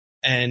offering.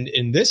 And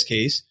in this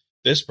case,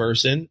 this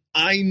person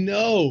I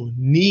know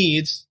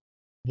needs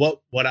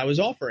what I was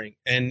offering.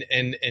 And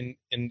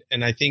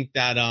I think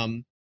that,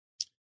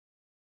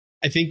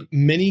 I think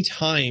many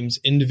times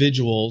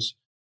individuals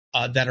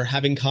that are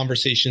having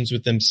conversations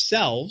with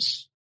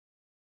themselves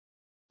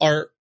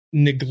are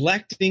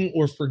neglecting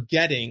or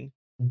forgetting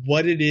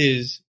what it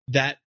is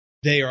that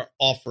they are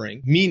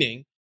offering.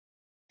 Meaning,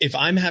 if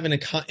I'm having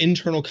an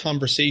internal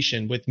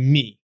conversation with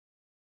me,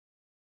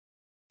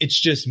 it's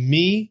just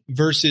me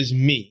versus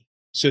me.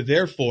 So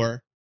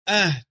therefore,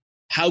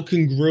 how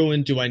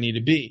congruent do I need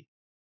to be?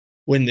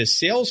 When this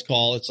sales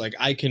call, it's like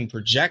I can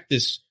project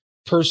this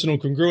personal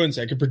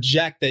congruence. I can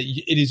project that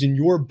it is in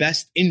your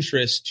best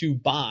interest to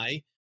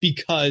buy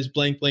because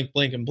blank, blank,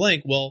 blank, and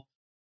blank. Well,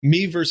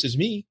 me versus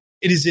me,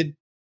 it is in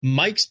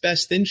Mike's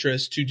best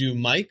interest to do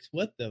Mike.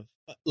 What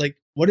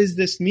does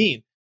this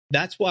mean?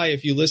 That's why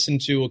if you listen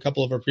to a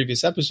couple of our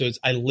previous episodes,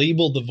 I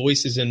label the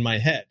voices in my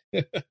head.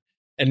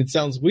 And it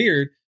sounds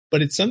weird,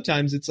 but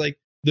sometimes it's like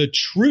the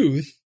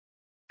truth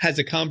has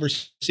a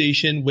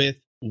conversation with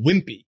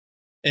Wimpy.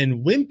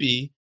 And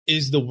Wimpy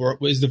is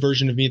the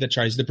version of me that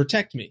tries to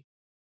protect me.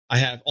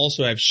 I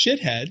also have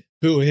Shithead,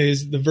 who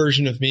is the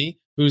version of me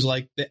who's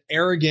like the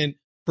arrogant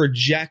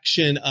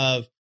projection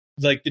of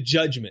like the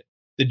judgment.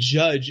 The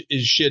judge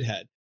is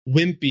Shithead.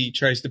 Wimpy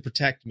tries to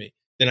protect me.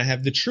 Then I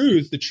have the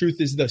truth. The truth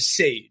is the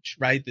sage,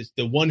 right?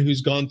 The one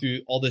who's gone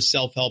through all this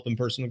self-help and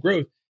personal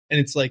growth. And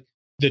it's like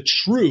the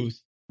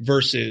truth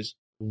versus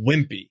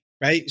wimpy,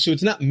 right? So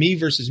it's not me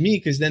versus me,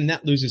 because then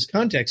that loses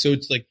context. So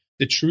it's like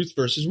the truth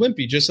versus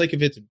wimpy. Just like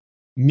if it's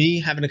me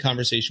having a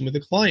conversation with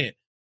a client,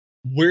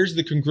 where's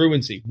the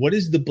congruency? What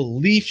is the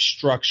belief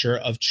structure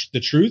of the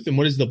truth, and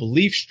what is the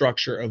belief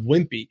structure of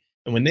wimpy?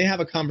 And when they have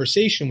a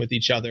conversation with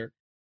each other,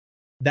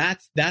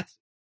 that's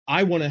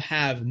I want to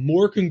have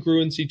more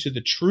congruency to the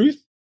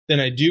truth than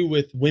I do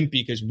with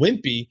wimpy, because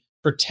wimpy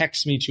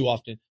protects me too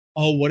often.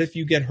 Oh, what if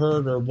you get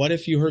hurt? Or what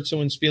if you hurt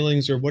someone's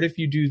feelings? Or what if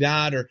you do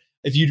that? Or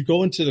if you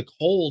go into the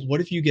cold,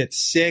 what if you get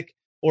sick?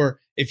 Or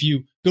if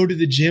you go to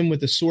the gym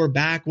with a sore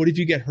back, what if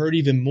you get hurt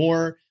even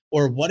more?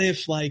 Or what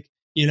if, like,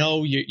 you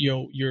know,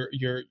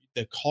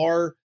 the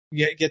car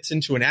gets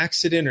into an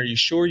accident? Are you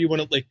sure you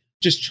want to, like,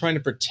 just trying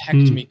to protect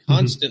me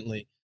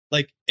constantly?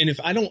 Like, and if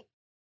I don't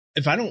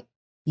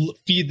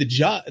feed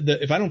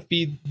if I don't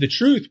feed the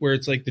truth, where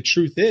it's like the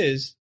truth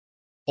is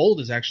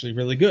cold is actually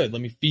really good.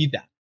 Let me feed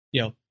that.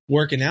 You know,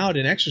 working out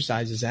and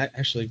exercise is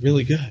actually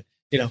really good.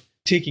 You know,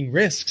 taking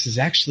risks is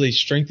actually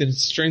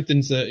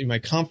strengthens my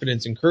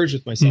confidence and courage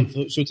with myself.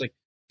 So it's like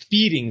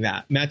feeding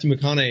that. Matthew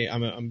McConaughey,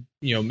 I'm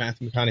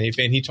Matthew McConaughey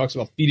fan. He talks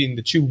about feeding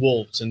the two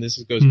wolves, and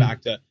this goes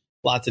back to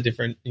lots of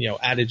different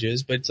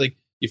adages. But it's like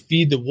you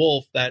feed the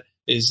wolf that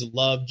is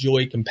love,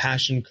 joy,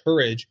 compassion,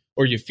 courage,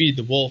 or you feed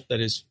the wolf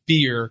that is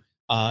fear,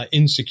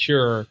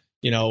 insecure,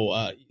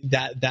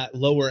 that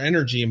lower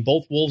energy, and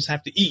both wolves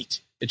have to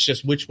eat. It's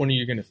just which one are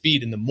you going to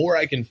feed? And the more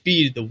I can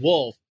feed the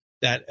wolf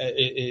that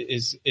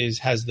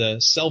has the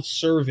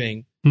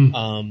self-serving,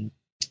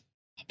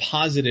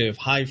 positive,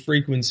 high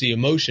frequency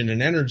emotion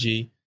and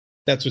energy,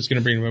 that's what's going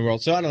to bring to my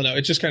world. So I don't know.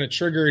 It just kind of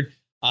triggered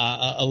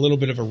a little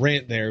bit of a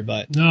rant there,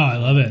 but no, I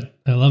love it.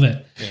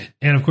 Yeah.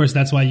 And of course,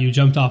 that's why you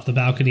jumped off the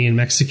balcony in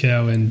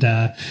Mexico and,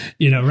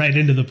 right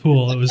into the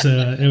pool.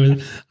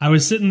 I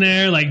was sitting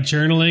there like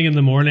journaling in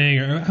the morning,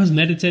 or I was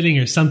meditating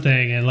or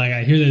something. And like,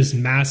 I hear this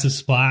massive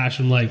splash.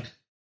 I'm like,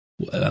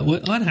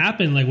 what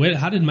happened? Like,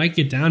 how did Mike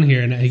get down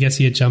here? And I guess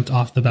he had jumped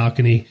off the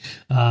balcony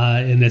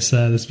in this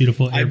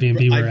beautiful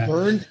Airbnb we're at.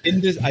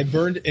 I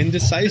burned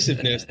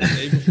indecisiveness the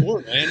day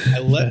before, man. I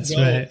let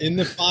go in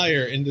the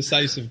fire,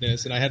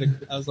 indecisiveness, and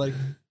I was like,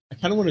 I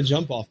kind of want to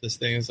jump off this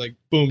thing. It's like,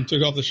 boom,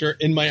 took off the shirt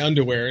in my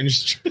underwear and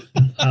just.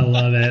 I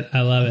love it.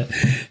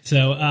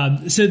 So,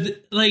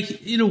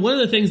 one of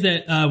the things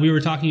that we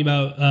were talking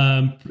about,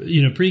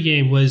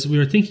 pregame was we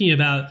were thinking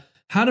about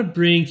how to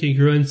bring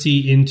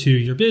congruency into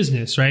your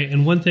business, right?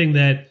 And one thing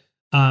that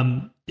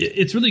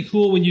it's really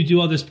cool when you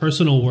do all this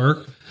personal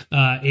work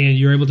and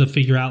you're able to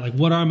figure out, like,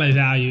 what are my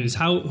values?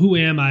 Who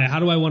am I? How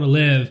do I want to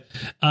live?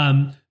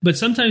 But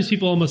sometimes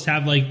people almost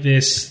have like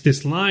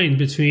this line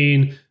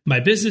between my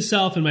business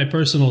self and my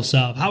personal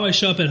self, how I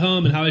show up at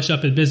home and how I show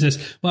up at business.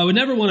 Well, I would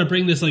never want to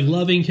bring this like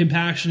loving,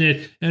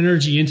 compassionate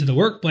energy into the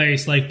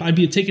workplace. Like, I'd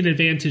be taken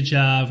advantage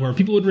of, or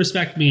people would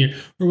respect me,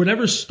 or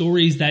whatever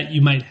stories that you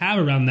might have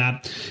around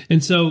that.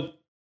 And so,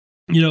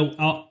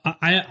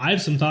 I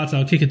have some thoughts.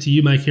 I'll kick it to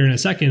you, Mike, here in a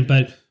second.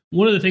 But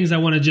one of the things I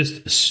want to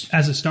just,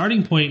 as a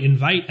starting point,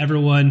 invite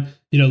everyone,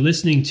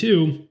 listening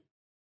to,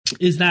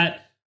 is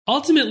that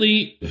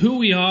ultimately who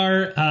we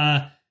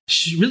are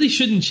really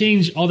shouldn't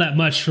change all that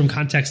much from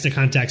context to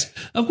context.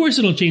 Of course,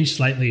 it'll change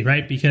slightly,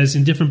 right? Because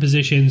in different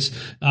positions,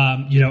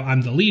 I'm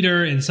the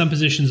leader. In some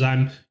positions,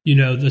 I'm,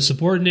 the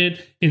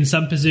subordinate. In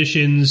some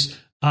positions,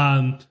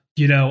 I'm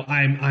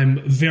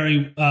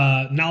very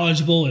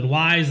knowledgeable and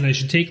wise, and I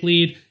should take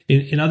lead.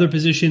 In other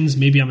positions,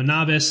 maybe I'm a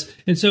novice.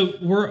 And so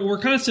we're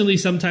constantly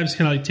sometimes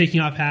kind of like taking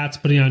off hats,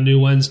 putting on new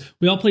ones.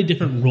 We all play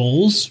different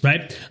roles,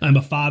 right? I'm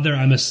a father,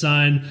 I'm a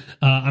son,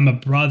 I'm a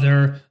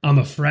brother, I'm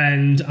a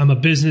friend, I'm a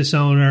business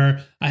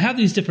owner. I have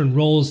these different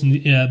roles,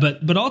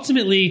 but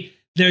ultimately,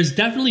 there's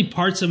definitely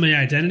parts of my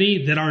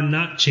identity that are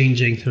not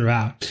changing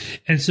throughout.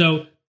 And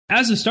so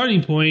as a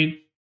starting point,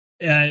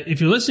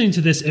 if you're listening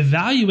to this,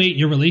 evaluate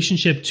your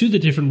relationship to the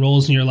different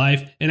roles in your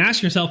life and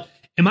ask yourself,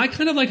 am I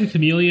kind of like a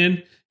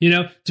chameleon?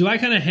 Do I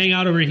kind of hang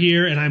out over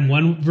here and I'm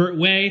one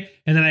way,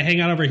 and then I hang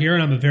out over here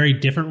and I'm a very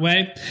different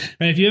way?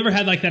 Right? If you ever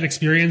had like that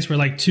experience where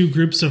like two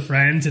groups of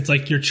friends, it's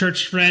like your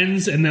church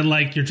friends and then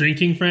like your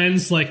drinking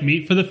friends like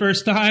meet for the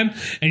first time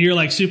and you're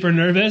like super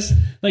nervous,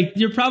 like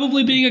you're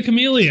probably being a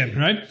chameleon,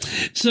 right?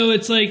 So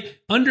it's like,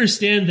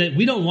 understand that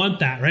we don't want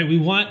that, right? We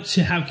want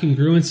to have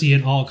congruency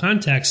in all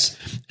contexts.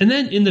 And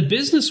then in the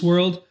business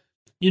world,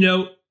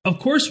 of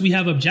course we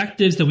have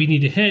objectives that we need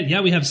to hit.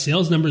 Yeah, we have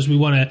sales numbers we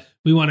want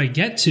to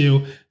get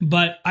to,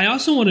 but I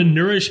also want to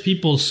nourish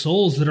people's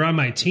souls that are on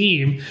my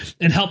team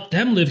and help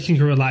them live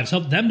congruent lives,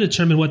 help them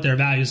determine what their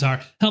values are,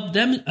 help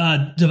them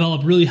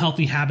develop really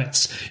healthy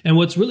habits. And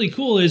what's really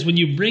cool is when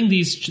you bring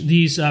these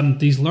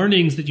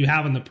learnings that you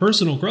have on the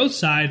personal growth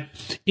side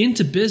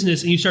into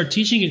business and you start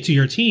teaching it to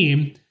your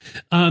team,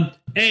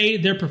 A,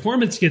 their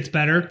performance gets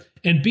better,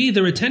 and B,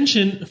 the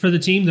retention for the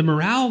team, the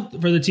morale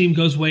for the team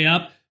goes way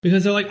up,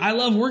 because they're like, I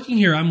love working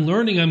here. I'm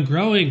learning, I'm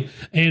growing,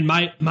 and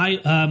my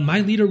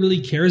leader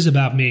really cares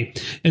about me.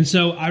 And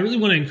so I really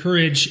want to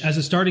encourage, as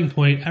a starting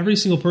point, every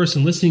single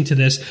person listening to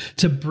this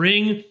to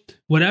bring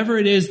whatever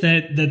it is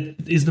that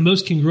is the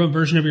most congruent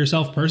version of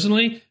yourself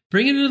personally,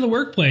 bring it into the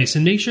workplace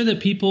and make sure that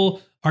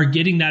people are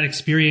getting that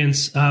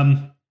experience,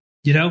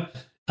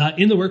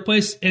 in the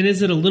workplace. And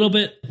is it a little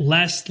bit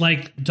less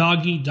like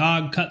dog eat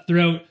dog,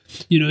 cutthroat,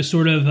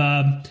 sort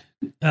of,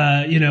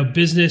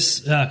 business,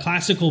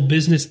 classical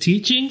business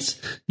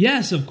teachings?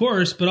 Yes, of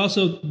course. But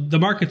also the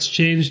market's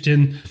changed,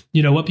 and,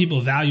 what people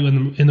value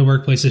in the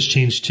workplace has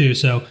changed too.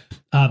 So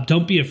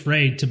don't be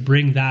afraid to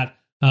bring that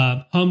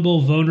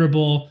humble,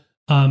 vulnerable,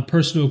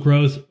 personal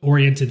growth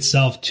oriented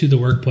self to the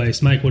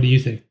workplace. Mike, what do you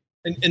think?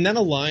 And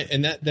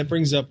that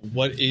brings up,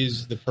 what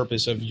is the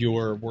purpose of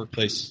your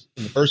workplace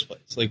in the first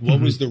place? Like,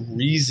 what was the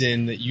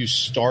reason that you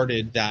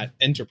started that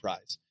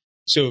enterprise?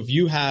 So if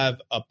you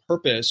have a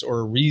purpose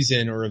or a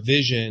reason or a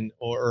vision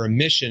or a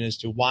mission as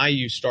to why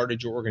you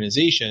started your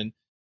organization,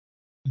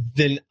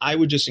 then I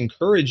would just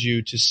encourage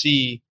you to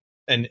see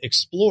and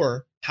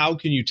explore, how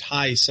can you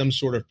tie some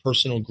sort of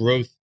personal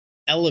growth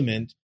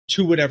element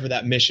to whatever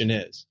that mission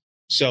is.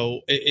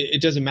 So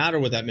it doesn't matter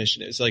what that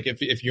mission is. Like,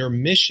 if your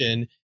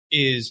mission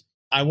is,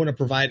 I want to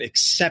provide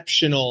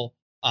exceptional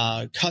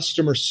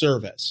customer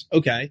service.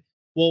 Okay.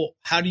 Well,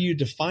 how do you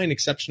define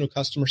exceptional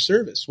customer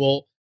service?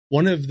 Well,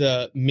 one of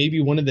the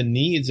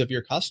needs of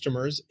your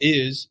customers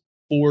is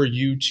for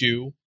you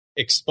to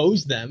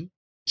expose them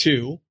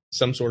to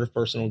some sort of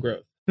personal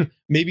growth.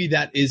 Maybe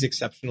that is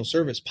exceptional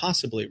service,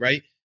 possibly,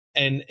 right?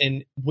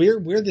 And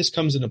where this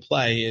comes into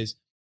play is,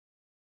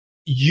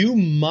 you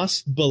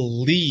must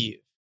believe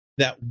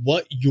that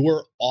what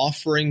you're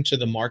offering to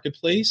the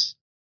marketplace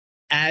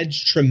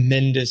adds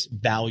tremendous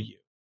value.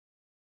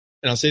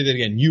 And I'll say that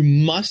again. You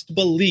must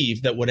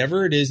believe that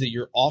whatever it is that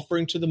you're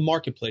offering to the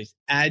marketplace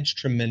adds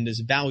tremendous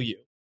value,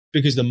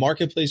 because the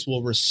marketplace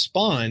will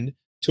respond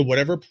to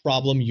whatever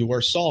problem you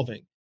are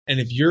solving. And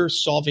if you're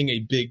solving a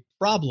big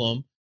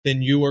problem,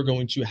 then you are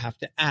going to have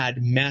to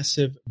add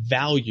massive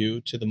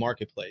value to the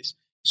marketplace.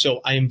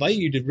 So I invite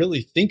you to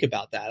really think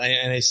about that.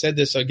 And I said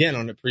this again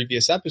on a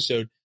previous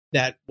episode,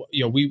 that,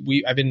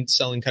 I've been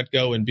selling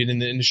CutGo and been in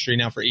the industry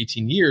now for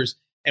 18 years.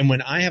 And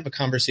when I have a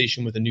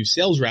conversation with a new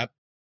sales rep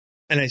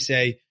and I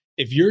say,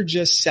 if you're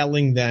just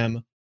selling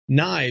them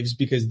knives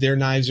because their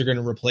knives are going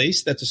to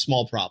replace, that's a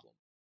small problem.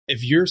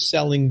 If you're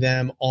selling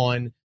them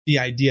on the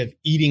idea of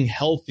eating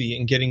healthy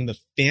and getting the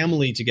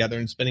family together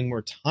and spending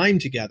more time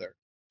together,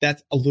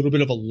 that's a little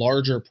bit of a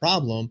larger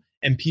problem.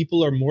 And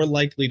people are more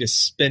likely to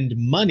spend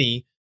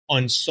money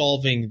on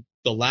solving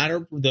the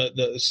latter,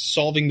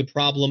 solving the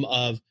problem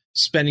of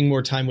spending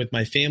more time with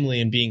my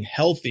family and being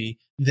healthy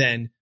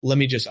than, let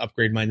me just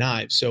upgrade my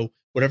knives. So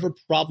whatever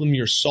problem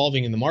you're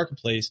solving in the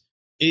marketplace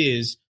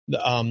is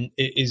going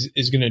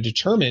to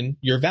determine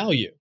your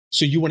value.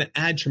 So you want to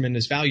add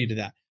tremendous value to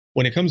that.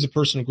 When it comes to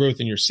personal growth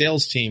in your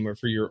sales team or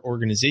for your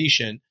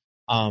organization,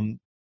 when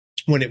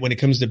it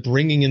comes to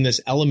bringing in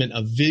this element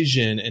of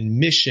vision and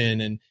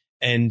mission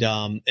and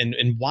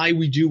why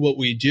we do what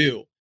we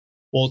do,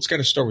 well, it's got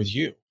to start with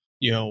you.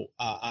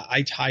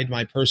 I tied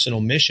my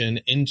personal mission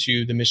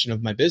into the mission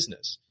of my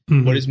business.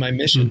 Mm-hmm. What is my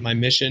mission?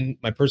 Mm-hmm.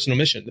 My personal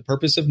mission. The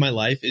purpose of my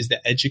life is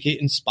to educate,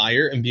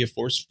 inspire, and be a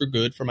force for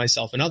good for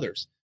myself and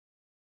others.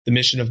 The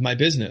mission of my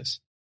business,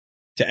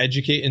 to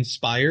educate,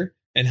 inspire,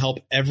 and help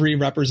every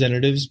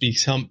representatives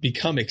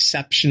become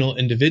exceptional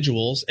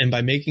individuals. And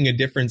by making a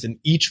difference in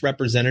each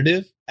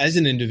representative as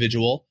an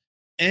individual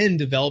and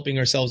developing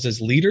ourselves as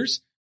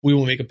leaders, we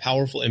will make a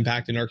powerful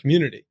impact in our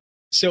community.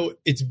 So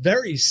it's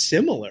very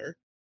similar,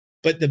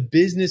 but the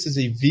business is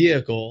a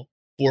vehicle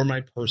for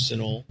my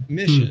personal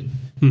mission.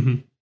 Mm-hmm.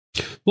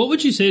 What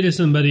would you say to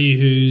somebody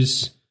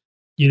who's,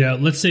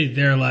 let's say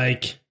they're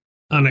like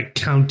an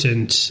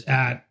accountant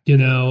at,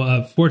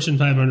 a Fortune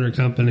 500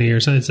 company or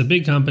something. It's a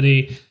big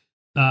company.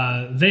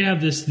 They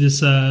have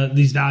these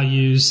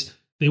values.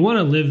 They want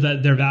to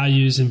live their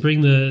values and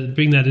bring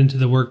that into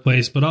the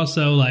workplace, but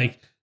also like,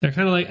 they're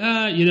kind of like,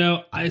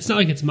 it's not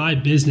like it's my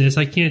business.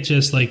 I can't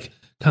just like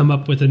come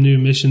up with a new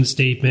mission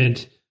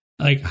statement.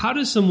 Like, how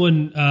does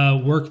someone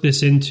work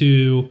this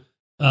into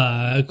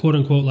quote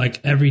unquote like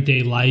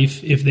everyday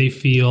life if they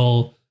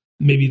feel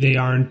maybe they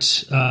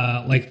aren't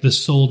like the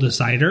sole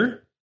decider?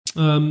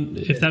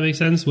 If that makes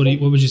sense, what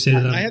would you say to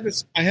them?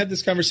 I had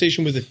this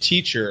conversation with a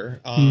teacher.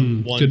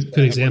 Good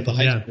example.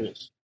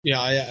 Schools.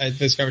 Yeah, I had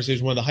this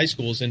conversation with one of the high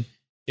schools, and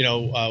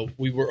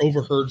we were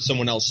overheard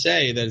someone else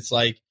say that it's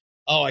like,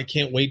 oh, I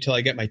can't wait till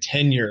I get my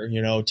tenure,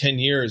 10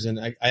 years. And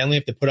I only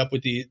have to put up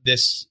with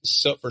this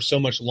for so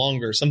much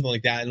longer, something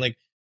like that. And like,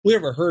 we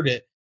overheard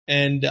it.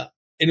 And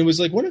it was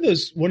like one of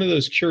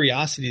those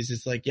curiosities.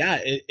 It's like, yeah,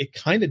 it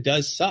kind of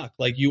does suck.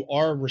 Like, you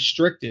are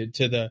restricted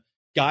to the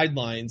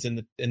guidelines and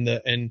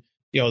the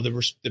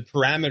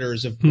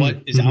parameters of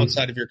what is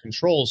outside of your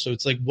control. So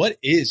it's like, what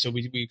is, so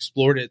we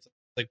explored it.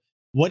 Like,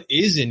 what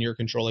is in your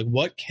control? Like,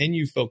 what can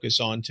you focus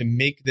on to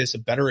make this a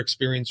better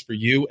experience for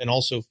you and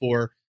also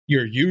for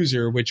your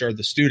user, which are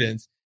the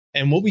students?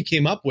 And what we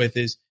came up with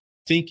is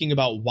thinking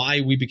about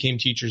why we became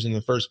teachers in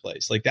the first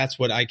place. Like, that's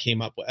what I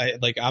came up with.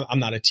 I'm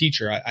not a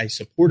teacher. I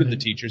supported the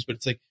teachers, but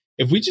it's like,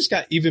 if we just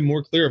got even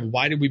more clear of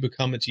why did we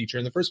become a teacher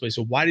in the first place?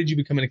 So why did you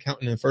become an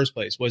accountant in the first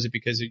place? Was it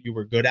because you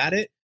were good at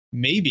it?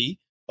 Maybe.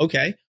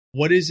 Okay.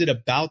 What is it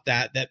about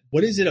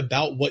what is it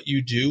about what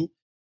you do?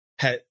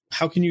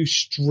 How can you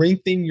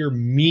strengthen your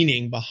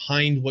meaning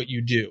behind what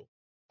you do?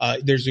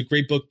 There's a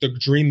great book, The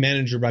Dream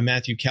Manager by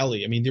Matthew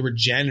Kelly. I mean, they were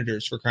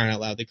janitors, for crying out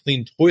loud. They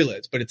cleaned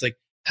toilets, but it's like,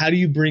 how do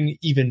you bring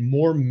even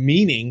more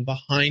meaning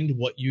behind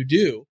what you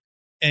do?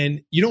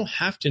 And you don't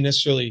have to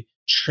necessarily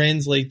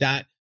translate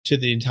that to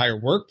the entire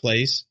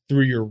workplace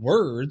through your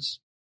words,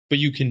 but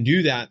you can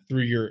do that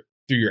through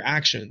your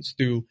actions,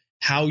 through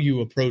how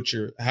you approach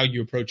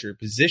your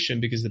position,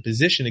 because the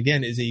position,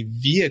 again, is a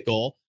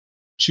vehicle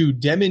to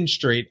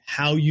demonstrate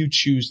how you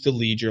choose to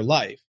lead your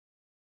life,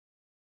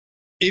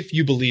 if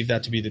you believe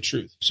that to be the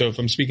truth. So if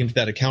I'm speaking to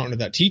that accountant or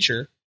that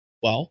teacher,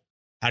 well,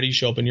 how do you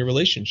show up in your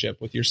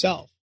relationship with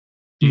yourself?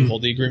 Do you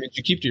hold the agreements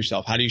you keep to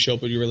yourself? How do you show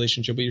up with your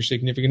relationship with your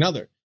significant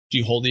other? Do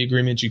you hold the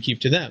agreements you keep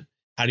to them?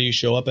 How do you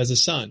show up as a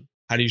son?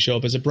 How do you show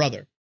up as a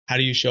brother? How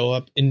do you show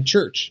up in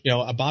church?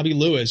 Bobby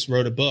Lewis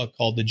wrote a book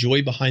called The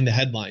Joy Behind the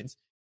Headlines.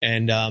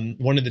 And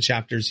one of the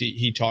chapters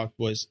he talked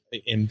was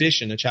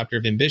ambition, a chapter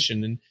of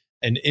ambition.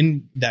 And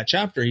in that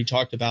chapter, he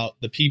talked about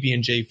the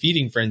PB&J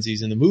feeding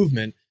frenzies in the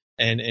movement.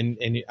 And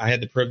I had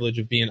the privilege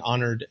of being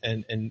honored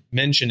and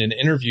mentioned and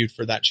interviewed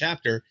for that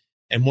chapter.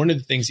 And one of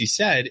the things he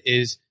said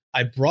is,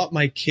 I brought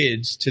my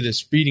kids to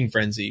this feeding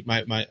frenzy.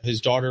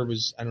 His daughter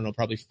was, I don't know,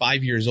 probably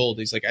 5 years old.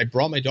 He's like, I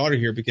brought my daughter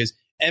here because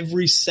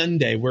every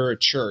Sunday we're at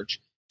church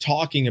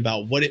talking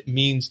about what it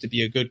means to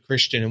be a good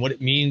Christian and what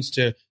it means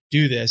to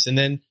do this. And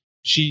then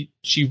she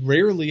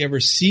rarely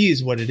ever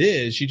sees what it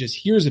is. She just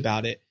hears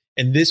about it.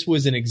 And this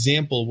was an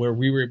example where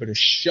we were able to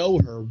show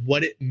her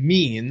what it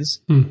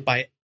means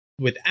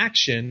with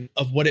action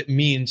of what it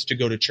means to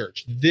go to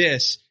church.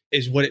 This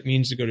is what it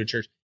means to go to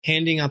church.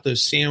 Handing out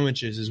those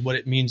sandwiches is what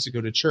it means to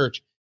go to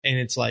church. And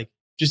it's like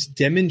just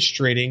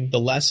demonstrating the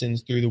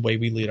lessons through the way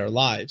we lead our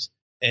lives.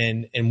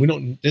 And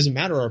doesn't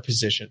matter our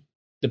position.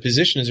 The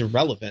position is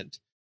irrelevant.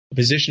 The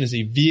position is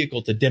a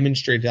vehicle to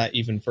demonstrate that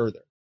even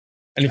further.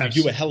 And if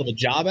you do a hell of a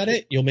job at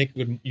it, you'll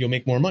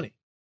make more money.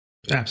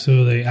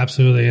 Absolutely.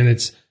 Absolutely.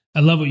 And I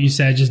love what you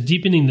said, just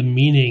deepening the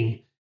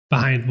meaning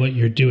behind what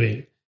you're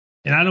doing.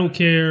 And I don't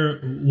care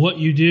what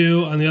you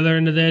do on the other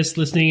end of this,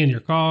 listening in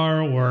your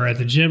car or at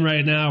the gym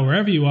right now,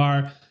 wherever you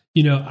are.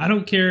 I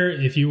don't care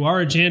if you are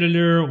a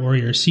janitor or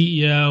you're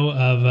CEO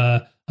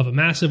of a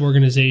massive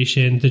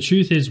organization. The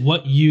truth is,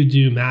 what you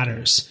do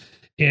matters.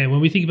 And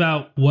when we think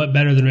about what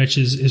Better Than Rich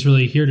is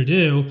really here to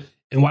do,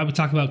 and why we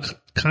talk about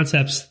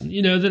concepts,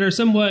 that are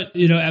somewhat,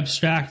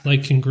 abstract,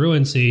 like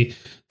congruency,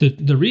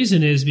 the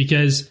reason is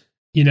because,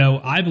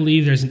 I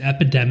believe there's an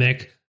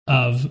epidemic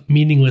of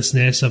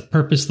meaninglessness, of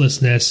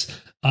purposelessness,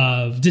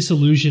 of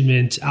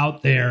disillusionment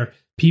out there.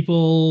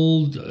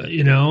 People,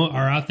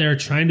 are out there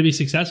trying to be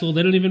successful.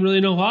 They don't even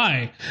really know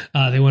why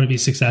they want to be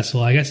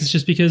successful. I guess it's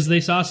just because they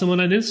saw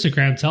someone on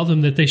Instagram tell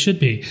them that they should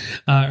be,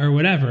 or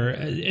whatever.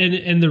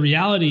 And the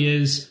reality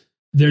is,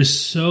 there's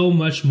so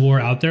much more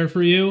out there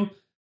for you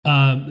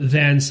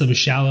than some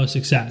shallow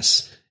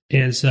success.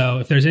 And so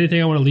if there's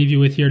anything I want to leave you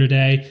with here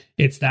today,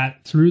 it's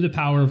that through the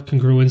power of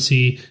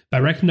congruency, by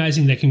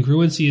recognizing that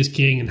congruency is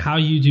king and how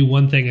you do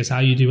one thing is how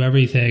you do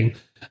everything,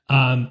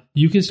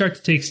 you can start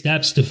to take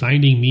steps to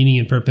finding meaning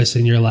and purpose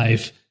in your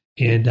life.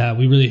 And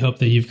we really hope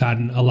that you've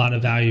gotten a lot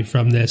of value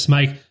from this.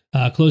 Mike,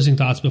 closing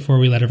thoughts before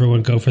we let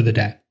everyone go for the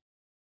day.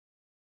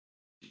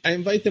 I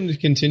invite them to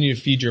continue to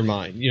feed your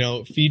mind.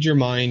 Feed your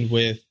mind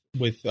with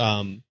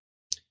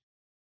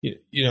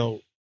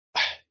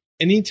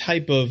any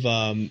type of,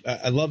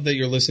 I love that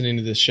you're listening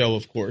to this show,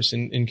 of course,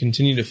 and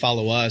continue to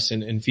follow us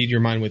and feed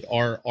your mind with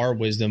our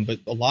wisdom.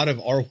 But a lot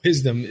of our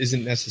wisdom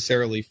isn't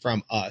necessarily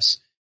from us.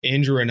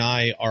 Andrew and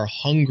I are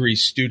hungry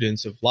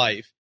students of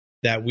life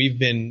that we've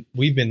been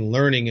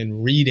learning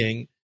and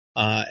reading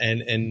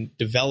and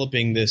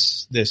developing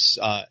this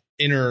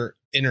inner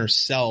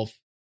self,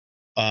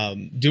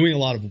 doing a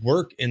lot of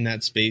work in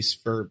that space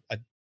for a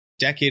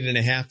decade and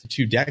a half to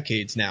 2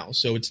 decades now.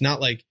 So it's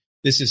not like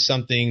this is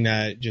something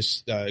that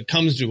just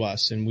comes to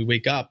us and we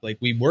wake up. Like,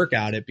 we work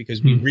at it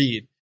because we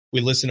read,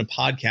 we listen to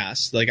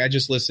podcasts. Like, I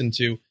just listened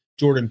to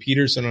Jordan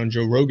Peterson on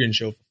Joe Rogan's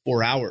show for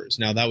 4 hours.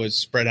 Now, that was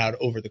spread out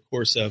over the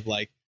course of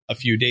like a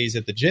few days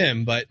at the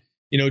gym, but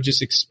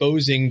just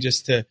exposing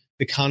just to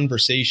the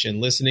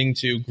conversation, listening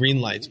to Green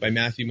Lights by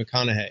Matthew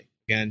McConaughey.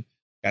 Again,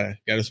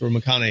 gotta throw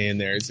McConaughey in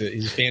there. He's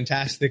a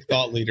fantastic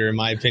thought leader, in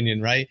my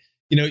opinion, right?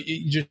 You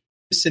just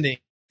listening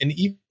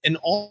and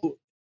all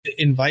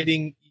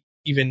inviting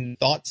even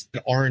thoughts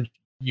that aren't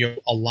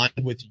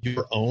aligned with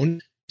your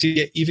own, to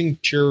get even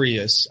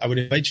curious. I would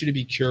invite you to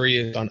be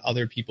curious on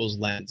other people's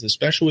lens,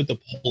 especially with the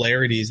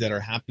polarities that are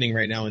happening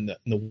right now in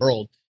the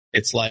world.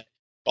 It's like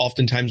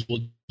oftentimes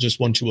we'll just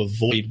want to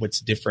avoid what's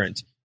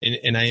different.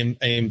 And I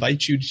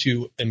invite you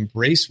to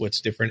embrace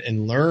what's different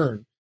and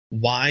learn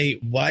why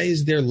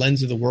is their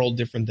lens of the world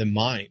different than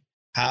mine?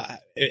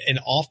 and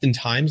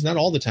oftentimes, not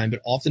all the time,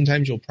 but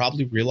oftentimes you'll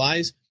probably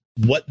realize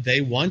what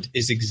they want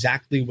is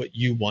exactly what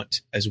you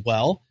want as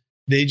well.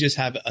 They just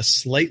have a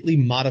slightly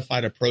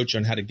modified approach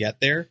on how to get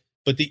there,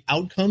 but the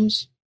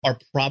outcomes are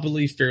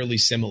probably fairly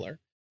similar.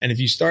 And if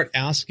you start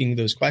asking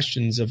those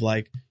questions of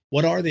like,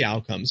 what are the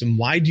outcomes and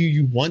why do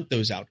you want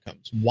those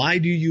outcomes? Why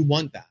do you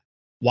want that?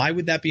 Why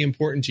would that be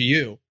important to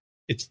you?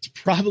 It's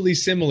probably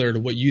similar to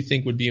what you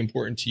think would be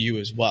important to you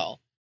as well.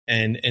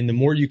 And the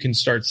more you can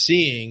start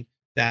seeing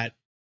that,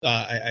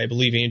 I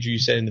believe, Andrew, you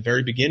said in the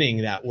very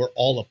beginning that we're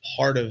all a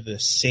part of the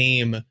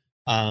same,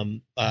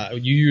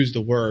 you used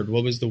the word,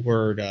 what was the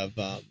word of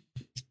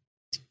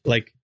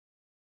like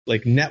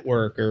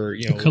network or,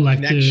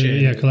 collective,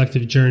 connection,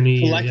 collective journey.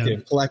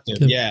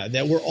 Collective. Yeah.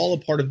 That we're all a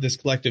part of this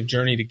collective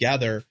journey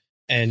together.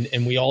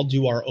 And we all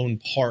do our own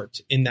part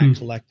in that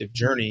collective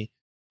journey.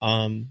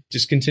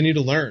 Just continue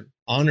to learn,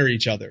 honor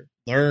each other,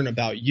 learn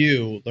about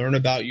you, learn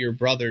about your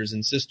brothers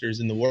and sisters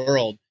in the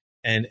world,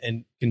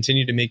 and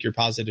continue to make your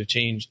positive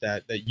change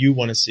that you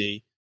want to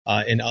see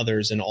in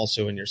others and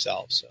also in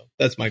yourself. So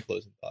that's my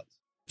closing thoughts.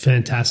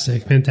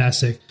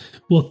 Fantastic.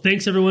 Well,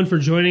 thanks everyone for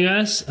joining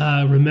us.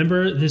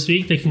 Remember this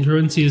week that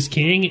congruency is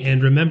king,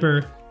 and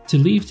remember to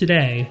leave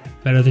today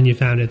better than you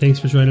found it. Thanks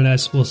for joining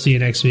us. We'll see you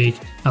next week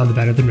on the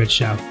Better Than Rich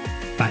Show.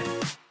 Bye.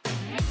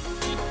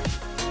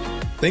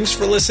 Thanks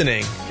for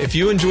listening. If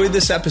you enjoyed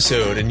this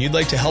episode and you'd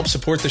like to help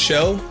support the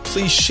show,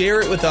 please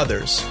share it with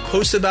others,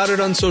 post about it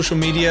on social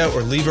media,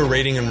 or leave a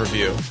rating and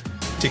review.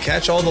 To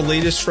catch all the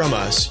latest from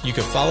us, you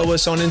can follow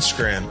us on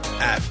Instagram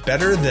at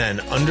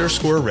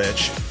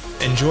betterthan_rich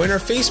and join our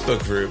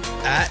Facebook group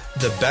at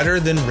the Better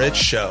Than Rich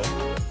Show.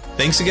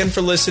 Thanks again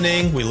for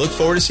listening. We look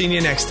forward to seeing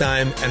you next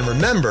time. And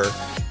remember,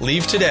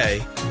 leave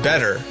today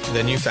better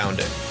than you found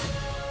it.